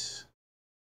might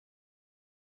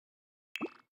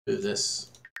do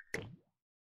this a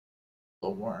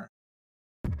little more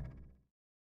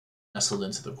nestled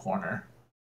into the corner.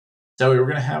 So we were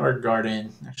gonna have our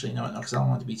garden. Actually, no, because I don't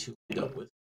want it to be too laid up with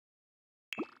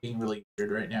being really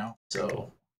weird right now.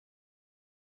 So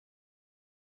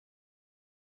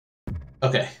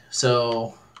okay,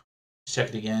 so let's check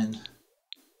it again.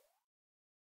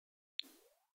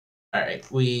 All right,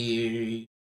 we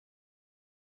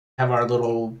have our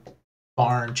little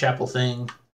barn chapel thing.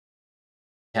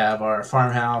 We have our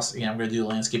farmhouse. Again, I'm gonna do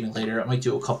landscaping later. I might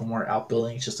do a couple more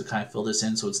outbuildings just to kind of fill this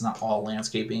in, so it's not all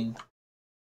landscaping.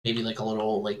 Maybe like a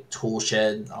little like tool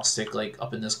shed. I'll stick like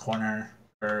up in this corner,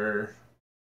 or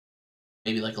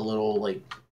maybe like a little like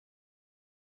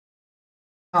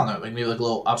I don't know, like maybe like a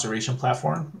little observation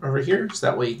platform over here, so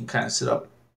that way you can kind of sit up,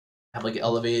 have like an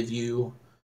elevated view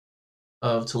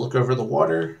of to look over the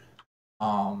water.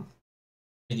 Um,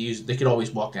 and use they could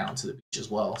always walk down to the beach as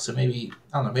well. So maybe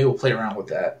I don't know, maybe we'll play around with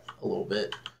that a little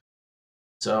bit.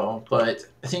 So, but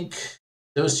I think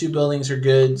those two buildings are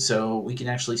good, so we can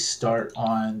actually start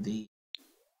on the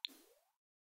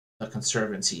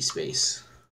conservancy space.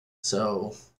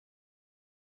 So,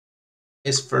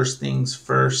 is first things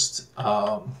first.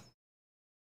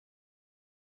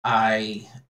 I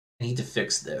need to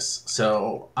fix this.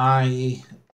 So I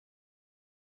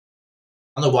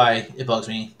don't know why it bugs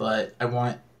me, but I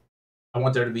want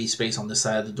there to be space on this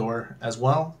side of the door as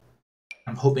well.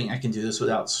 I'm hoping I can do this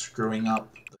without screwing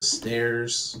up the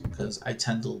stairs because I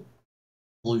tend to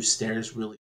lose stairs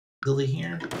really easily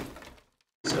here.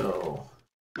 So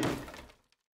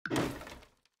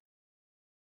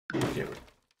okay.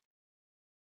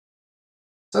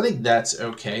 So I think that's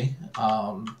okay.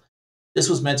 This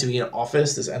was meant to be an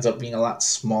office. This ends up being a lot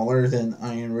smaller than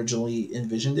I originally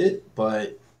envisioned it,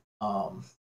 but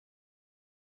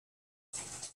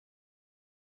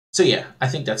so yeah, I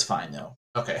think that's fine though.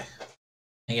 Okay.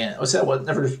 Again, I was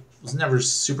never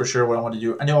super sure what I wanted to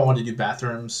do. I know I wanted to do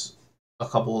bathrooms, a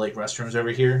couple like restrooms over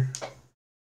here.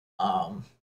 Um,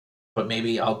 but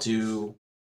maybe I'll do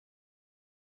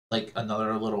like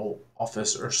another little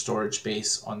office or storage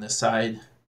space on this side.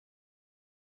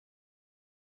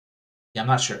 Yeah, I'm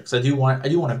not sure because I do want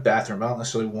a bathroom. I don't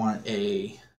necessarily want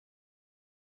a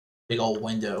big old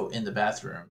window in the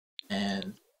bathroom,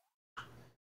 and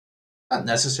not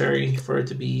necessary for it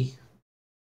to be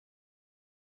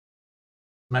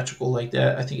symmetrical like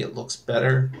that. I think it looks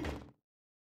better if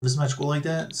it's symmetrical like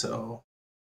that. So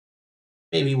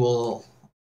maybe we'll.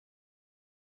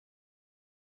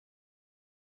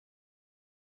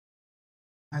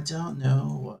 I don't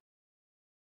know.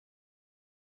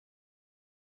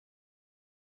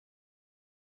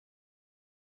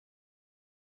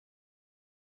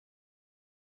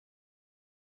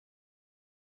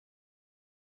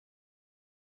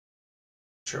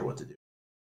 Sure what to do.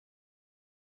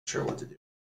 Sure what to do.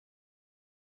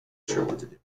 Sure what to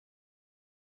do.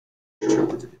 Sure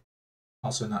what to do.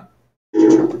 Also not.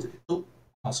 Sure what to do. Oop.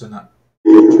 Also not.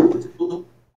 Sure what to do. Oop.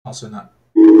 Also not.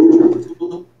 Sure what to do.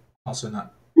 Oop. Also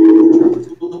not. Sure what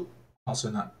to do. Oop.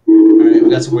 Also not. All right, we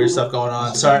got some weird stuff going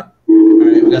on. Sorry. All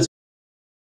right, we got.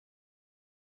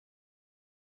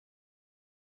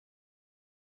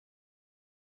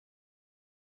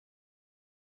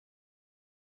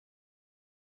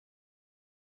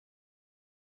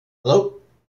 Hello.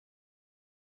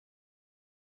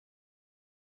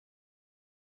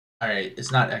 All right,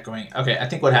 it's not echoing. Okay, I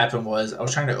think what happened was I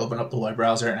was trying to open up the web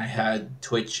browser and I had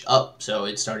Twitch up, so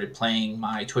it started playing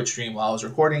my Twitch stream while I was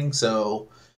recording. So,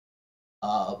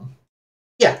 um,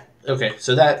 yeah, okay,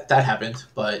 so that happened,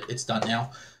 but it's done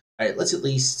now. All right, let's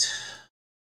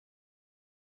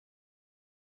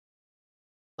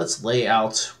lay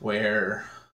out where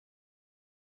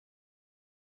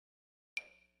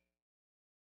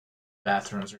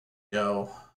bathrooms are going to go.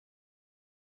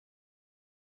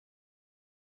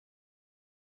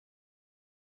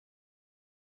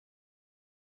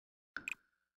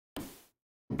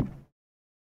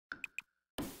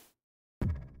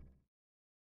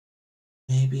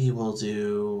 Maybe we'll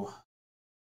do.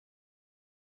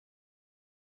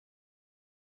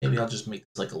 Maybe I'll just make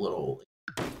this like a little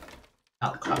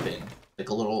outcropping, like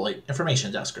a little like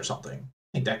information desk or something. I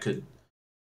think that could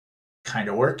kind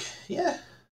of work. Yeah.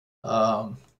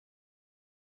 Um.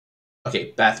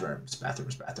 Okay, bathrooms. I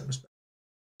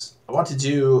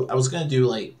was gonna do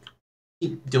like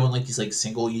keep doing like these like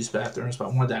single use bathrooms, but I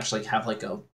wanted to actually like, have like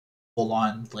a full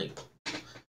on like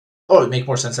it'd make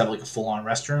more sense to have like a full on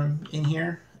restroom in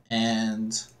here,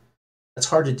 and that's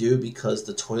hard to do because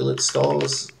the toilet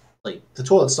stalls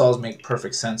make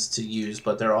perfect sense to use,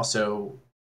 but they're also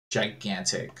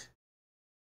gigantic.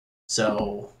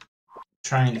 So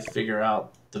trying to figure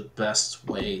out the best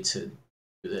way to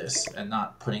do this and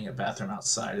not putting a bathroom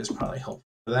outside is probably helpful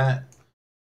for that.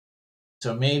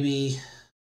 So maybe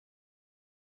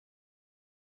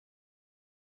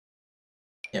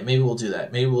we'll do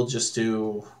that. Maybe we'll just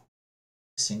do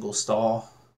a single stall.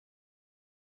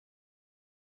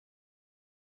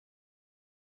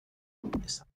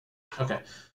 Okay.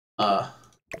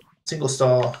 Single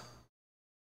stall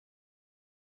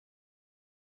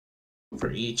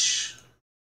for each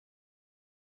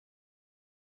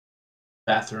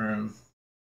bathroom.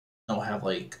 They'll have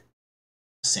like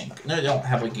a sink. No, they don't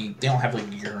have like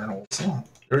urinals.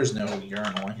 There is no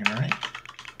urinal in here, right?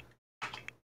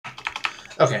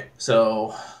 Okay,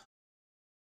 so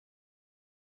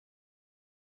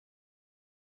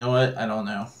you know what? I don't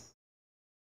know. I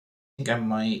think I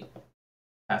might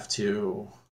have to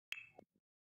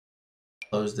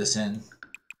close this in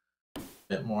a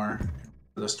bit more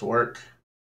for this to work,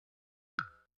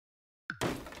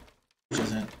 which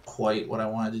isn't quite what I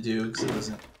wanted to do because it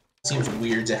doesn't. It seems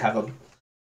weird to have a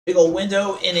big old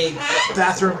window in a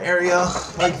bathroom area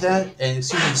like that. And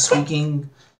excuse me, squeaking.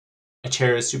 My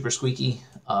chair is super squeaky.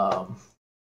 So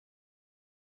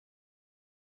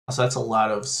that's a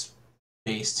lot of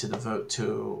space to devote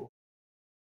to.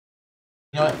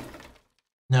 You know what?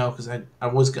 No, because I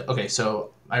was okay.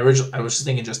 So I was just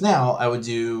thinking just now I would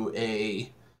do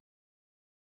a.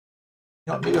 You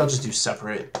know, maybe I'll just do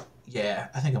separate. Yeah,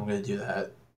 I think I'm gonna do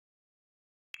that.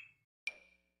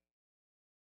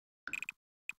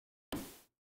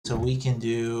 So we can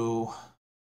do.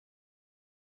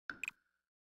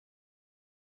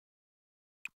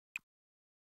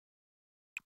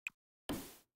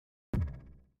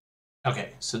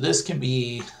 Okay, so this can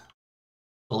be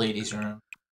the ladies' room.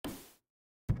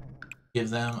 Give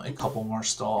them a couple more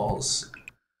stalls.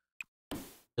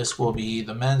 This will be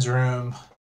the men's room.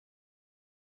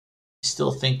 I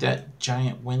still think that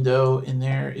giant window in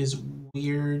there is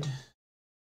weird.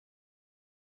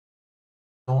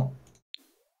 Don't.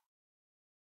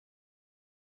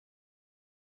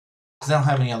 Because I don't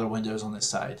have any other windows on this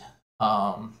side.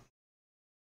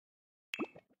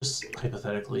 Just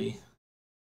hypothetically.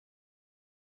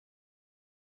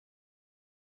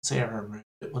 Say I remove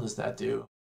it. What does that do?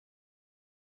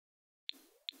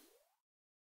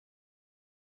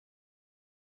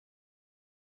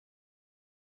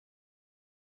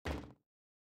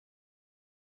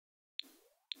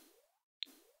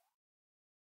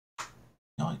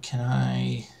 You know what, can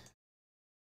I...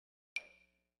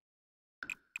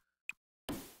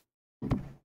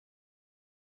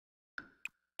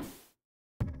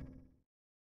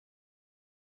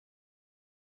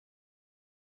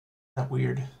 That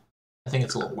weird? I think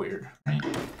it's a little weird, right?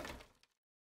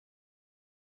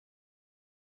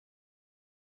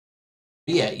 But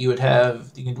yeah, you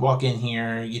could walk in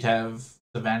here, you'd have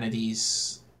the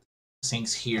vanities,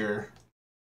 sinks here.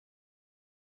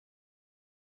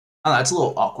 I don't know, it's a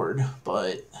little awkward,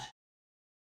 but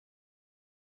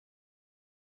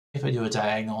if I do a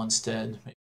diagonal instead,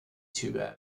 maybe too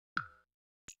bad.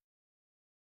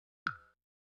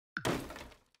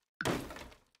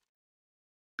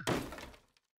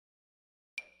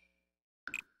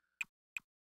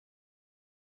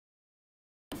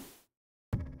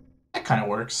 That kind of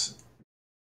works.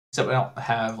 Except I don't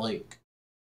have like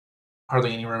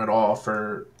hardly any room at all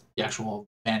for the actual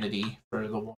vanity for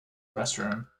the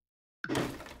restroom.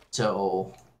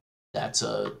 So that's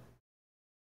a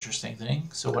interesting thing.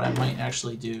 So what I might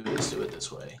actually do is do it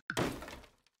this way.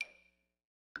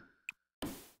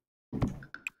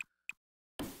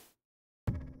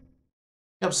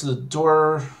 Yep, so the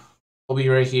door will be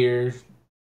right here.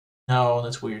 No,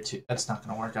 that's weird too. That's not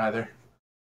going to work either.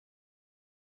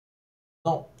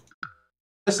 No,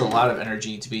 that's a lot of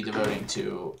energy to be devoting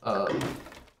to a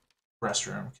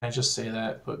restroom. Can I just say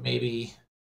that? But maybe, you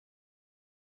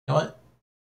know what?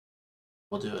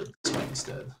 We'll do it this way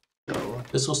instead. So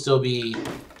this will still be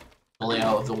the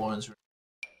layout of the woman's room,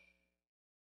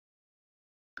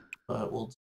 but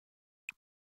we'll.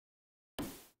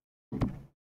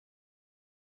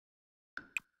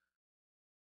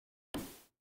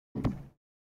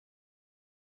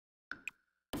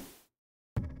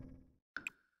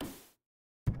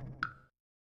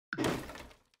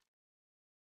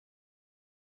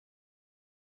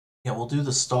 Yeah, we'll do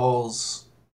the stalls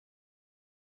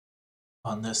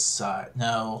on this side.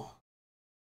 No,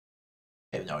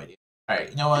 I have no idea. All right,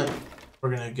 you know what? We're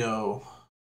gonna go.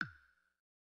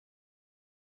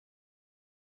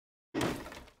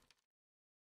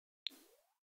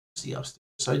 The upstairs.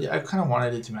 So I kind of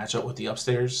wanted it to match up with the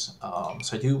upstairs. So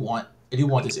I do want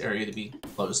this area to be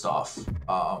closed off.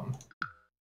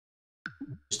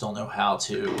 Just don't know how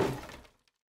to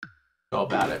go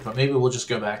about it. But maybe we'll just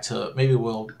go back to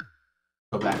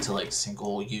like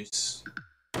single use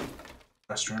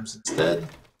restrooms instead.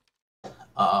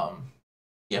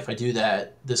 Yeah, if I do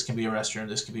that, this can be a restroom,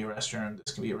 this can be a restroom,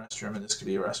 this can be a restroom, and this can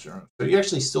be a restroom. So you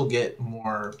actually still get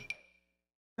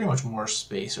pretty much more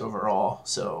space overall.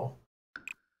 So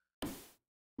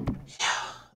yeah,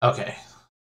 okay.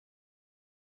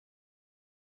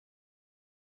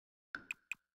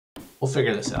 We'll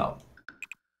figure this out.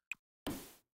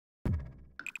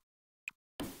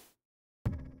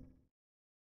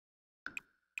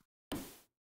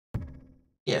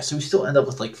 Yeah, so we still end up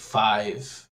with like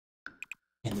 5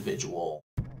 individual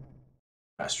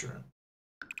restrooms,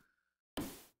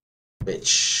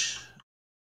 which,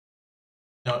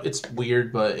 you know, it's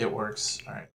weird, but it works.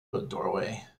 All right, put a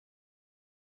doorway.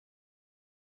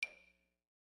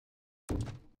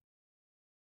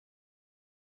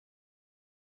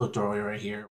 Put a doorway right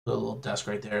here. Put a little desk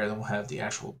right there. Then we'll have the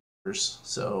actual doors.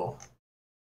 So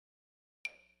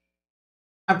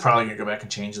I'm probably gonna go back and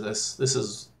change this. This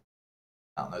is,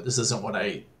 I don't know. This isn't what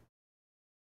I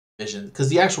envisioned, because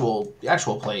the actual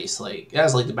place, like, it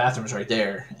has like the bathrooms right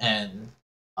there, and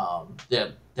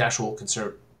the actual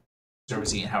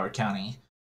conservancy in Howard County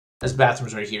has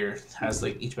bathrooms right here. It has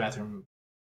like each bathroom.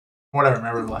 From what I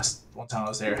remember, the last one time I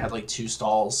was there, had like 2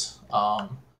 stalls.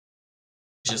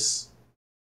 Just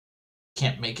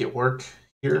can't make it work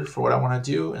here for what I want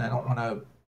to do, and I don't want to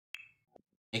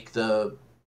make the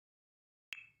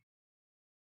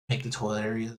toilet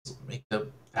areas, make the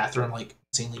bathroom like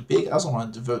insanely big. I also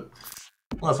want to devote.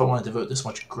 I don't know if I want to devote this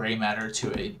much gray matter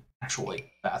to a actual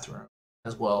like bathroom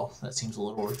as well. That seems a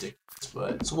little ridiculous,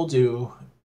 but so we'll do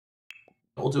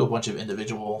a bunch of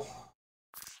individual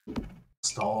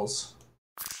stalls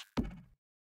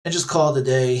and just call it a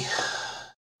day.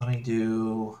 Let me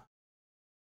do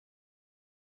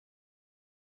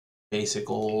basic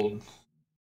old.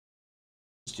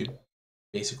 Just do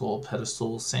basic old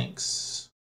pedestal sinks.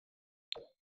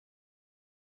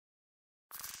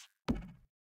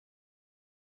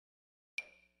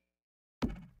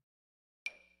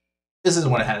 This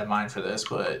isn't what I had in mind for this,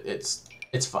 but it's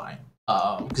fine.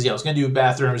 Because yeah, I was gonna do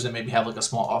bathrooms and maybe have like a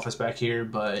small office back here,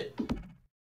 but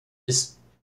this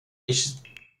it just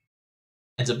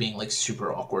ends up being like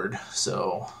super awkward.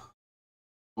 So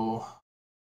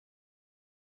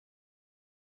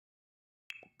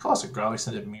call it a ground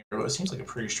extended mirror. It seems like a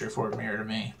pretty straightforward mirror to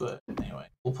me, but anyway,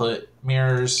 we'll put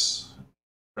mirrors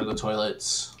for the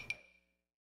toilets.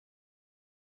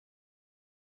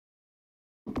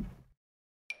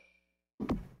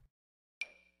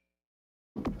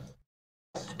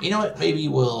 You know what? Maybe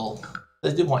we'll. I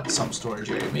did want some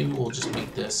storage area. Maybe we'll just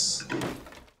make this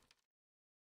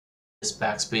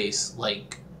backspace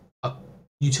like a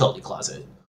utility closet.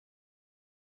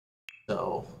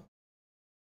 So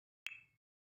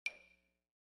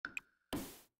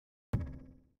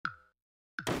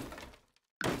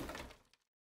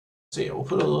yeah, we'll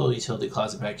put a little utility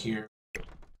closet back here.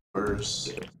 Doors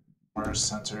are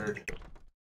centered.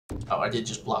 Oh, I did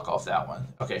just block off that one.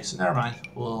 Okay, so never mind.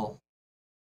 We'll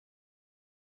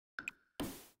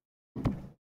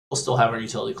still have our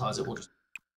utility closet. We'll just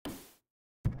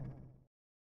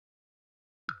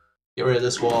get rid of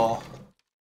this wall,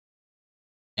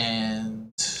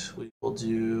 and we will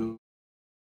do.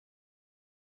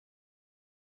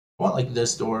 I want like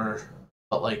this door,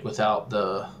 but like without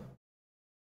the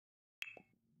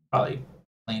probably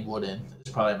plain wooden. It's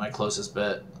probably my closest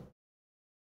bet.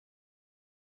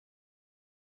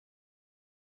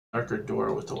 Darker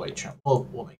door with the white trim. We'll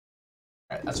make.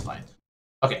 All right, that's fine.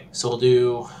 Okay, so we'll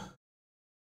do.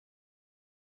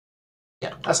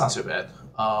 Yeah, that's not so bad.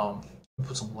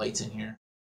 Put some lights in here.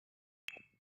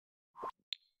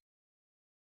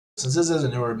 Since this is a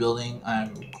newer building,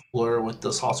 I'm cooler with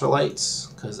the saucer lights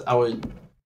because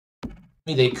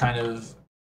they kind of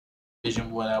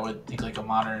vision what I would think like a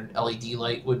modern LED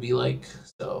light would be like.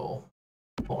 So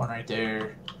put one right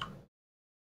there,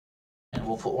 and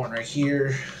we'll put one right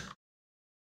here.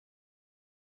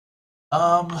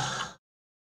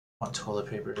 On toilet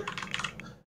paper.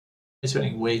 I'm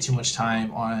spending way too much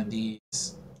time on these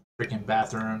freaking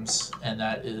bathrooms, and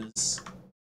that is.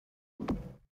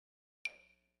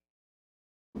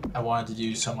 I wanted to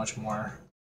do so much more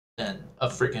than a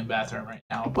freaking bathroom right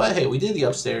now. But hey, we did the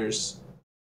upstairs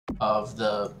of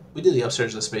the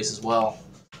space as well.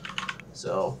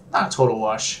 So not a total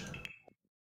wash.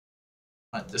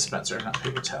 Dispenser, not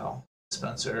paper towel.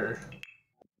 Dispenser.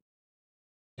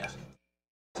 Yeah.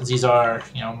 Since these are,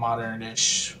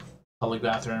 modern-ish public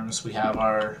bathrooms, we have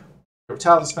our paper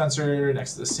towel dispenser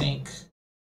next to the sink.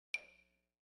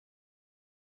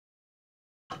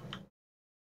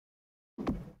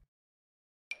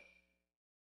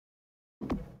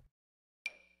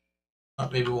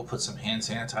 Maybe we'll put some hand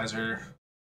sanitizer.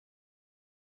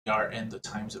 We are in the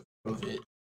times of COVID.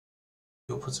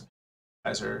 We'll put some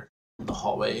sanitizer in the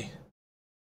hallway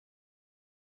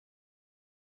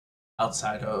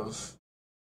outside of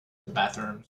the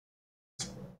bathroom.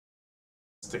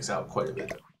 Sticks out quite a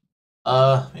bit.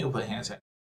 Maybe we'll put hand sanitizer.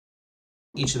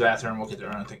 Each of the bathroom will get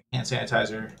their own thing. Hand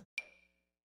sanitizer.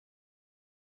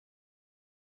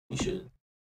 You should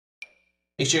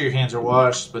make sure your hands are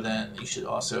washed, but then you should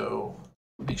also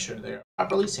make sure they're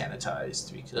properly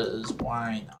sanitized because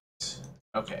why not?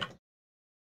 Okay.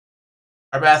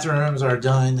 Our bathrooms are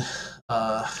done.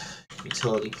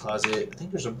 Utility closet. I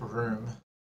think there's a broom.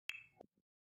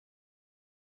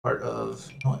 Part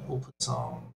of. You know what? We'll put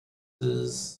some.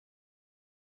 This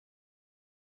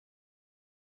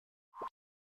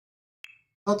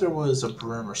I thought there was a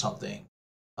broom or something.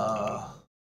 I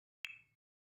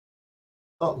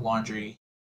thought laundry.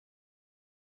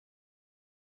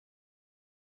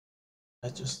 I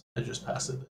just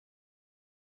passed it.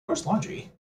 Where's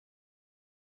laundry?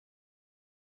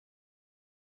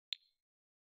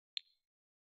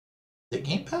 The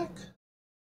game pack?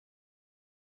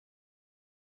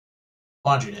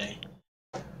 Laundry day.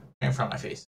 Right in front of my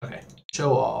face. Okay.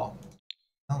 Show all.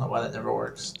 I don't know why that never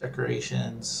works.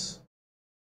 Decorations.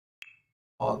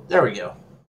 Oh, there we go.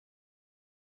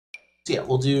 So yeah,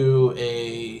 we'll do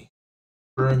a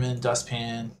broom and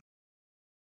dustpan.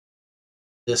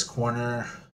 This corner.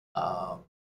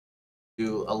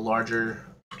 Do a larger.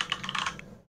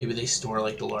 Maybe they store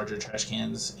like the larger trash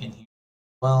cans in here.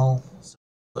 Well, so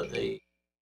put one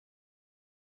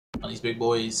of these big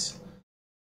boys,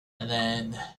 and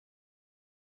then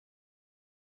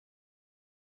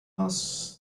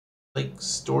like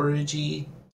storagey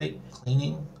type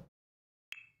cleaning.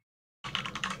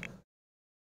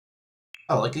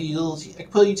 Oh, like a utility. I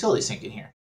could put a utility sink in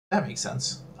here. That makes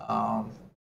sense. The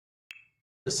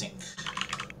sink.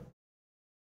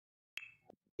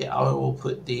 Yeah, I will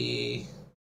put the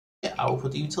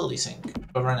utility sink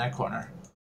over in that corner.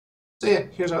 So yeah,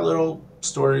 here's our little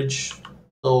storage,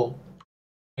 little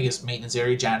I guess, maintenance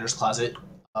area, janitor's closet,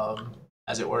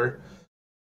 as it were.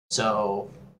 So,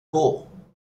 cool.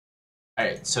 All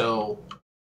right, so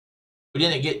we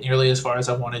didn't get nearly as far as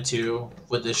I wanted to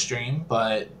with this stream,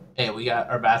 but hey, we got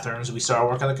our bathrooms. We started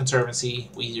work on the Conservancy.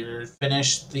 We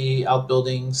finished the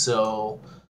outbuilding, so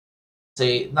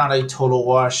say not a total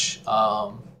wash.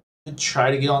 Could try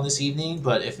to get on this evening,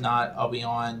 but if not, I'll be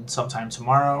on sometime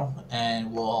tomorrow,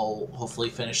 and we'll hopefully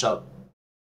finish up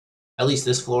at least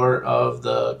this floor of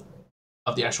the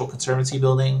actual Conservancy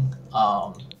building.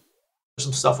 There's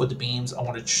some stuff with the beams I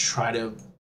want to try to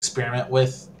experiment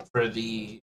with for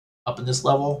the up in this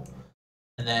level,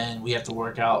 and then we have to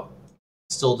work out,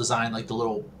 still design like the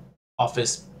little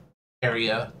office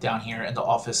area down here, and the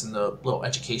office and the little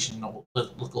educational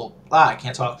little I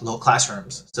can't talk, little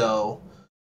classrooms. So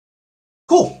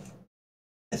cool.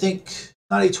 I think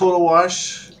not a total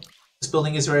wash. This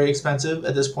building is very expensive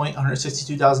at this point,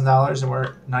 $162,000, and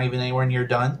we're not even anywhere near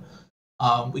done.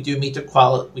 We do meet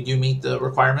the we do meet the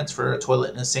requirements for a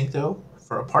toilet and a sink though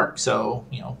for a park, so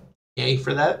yay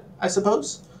for that, I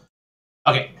suppose.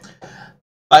 Okay,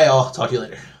 bye y'all. Talk to you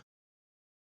later.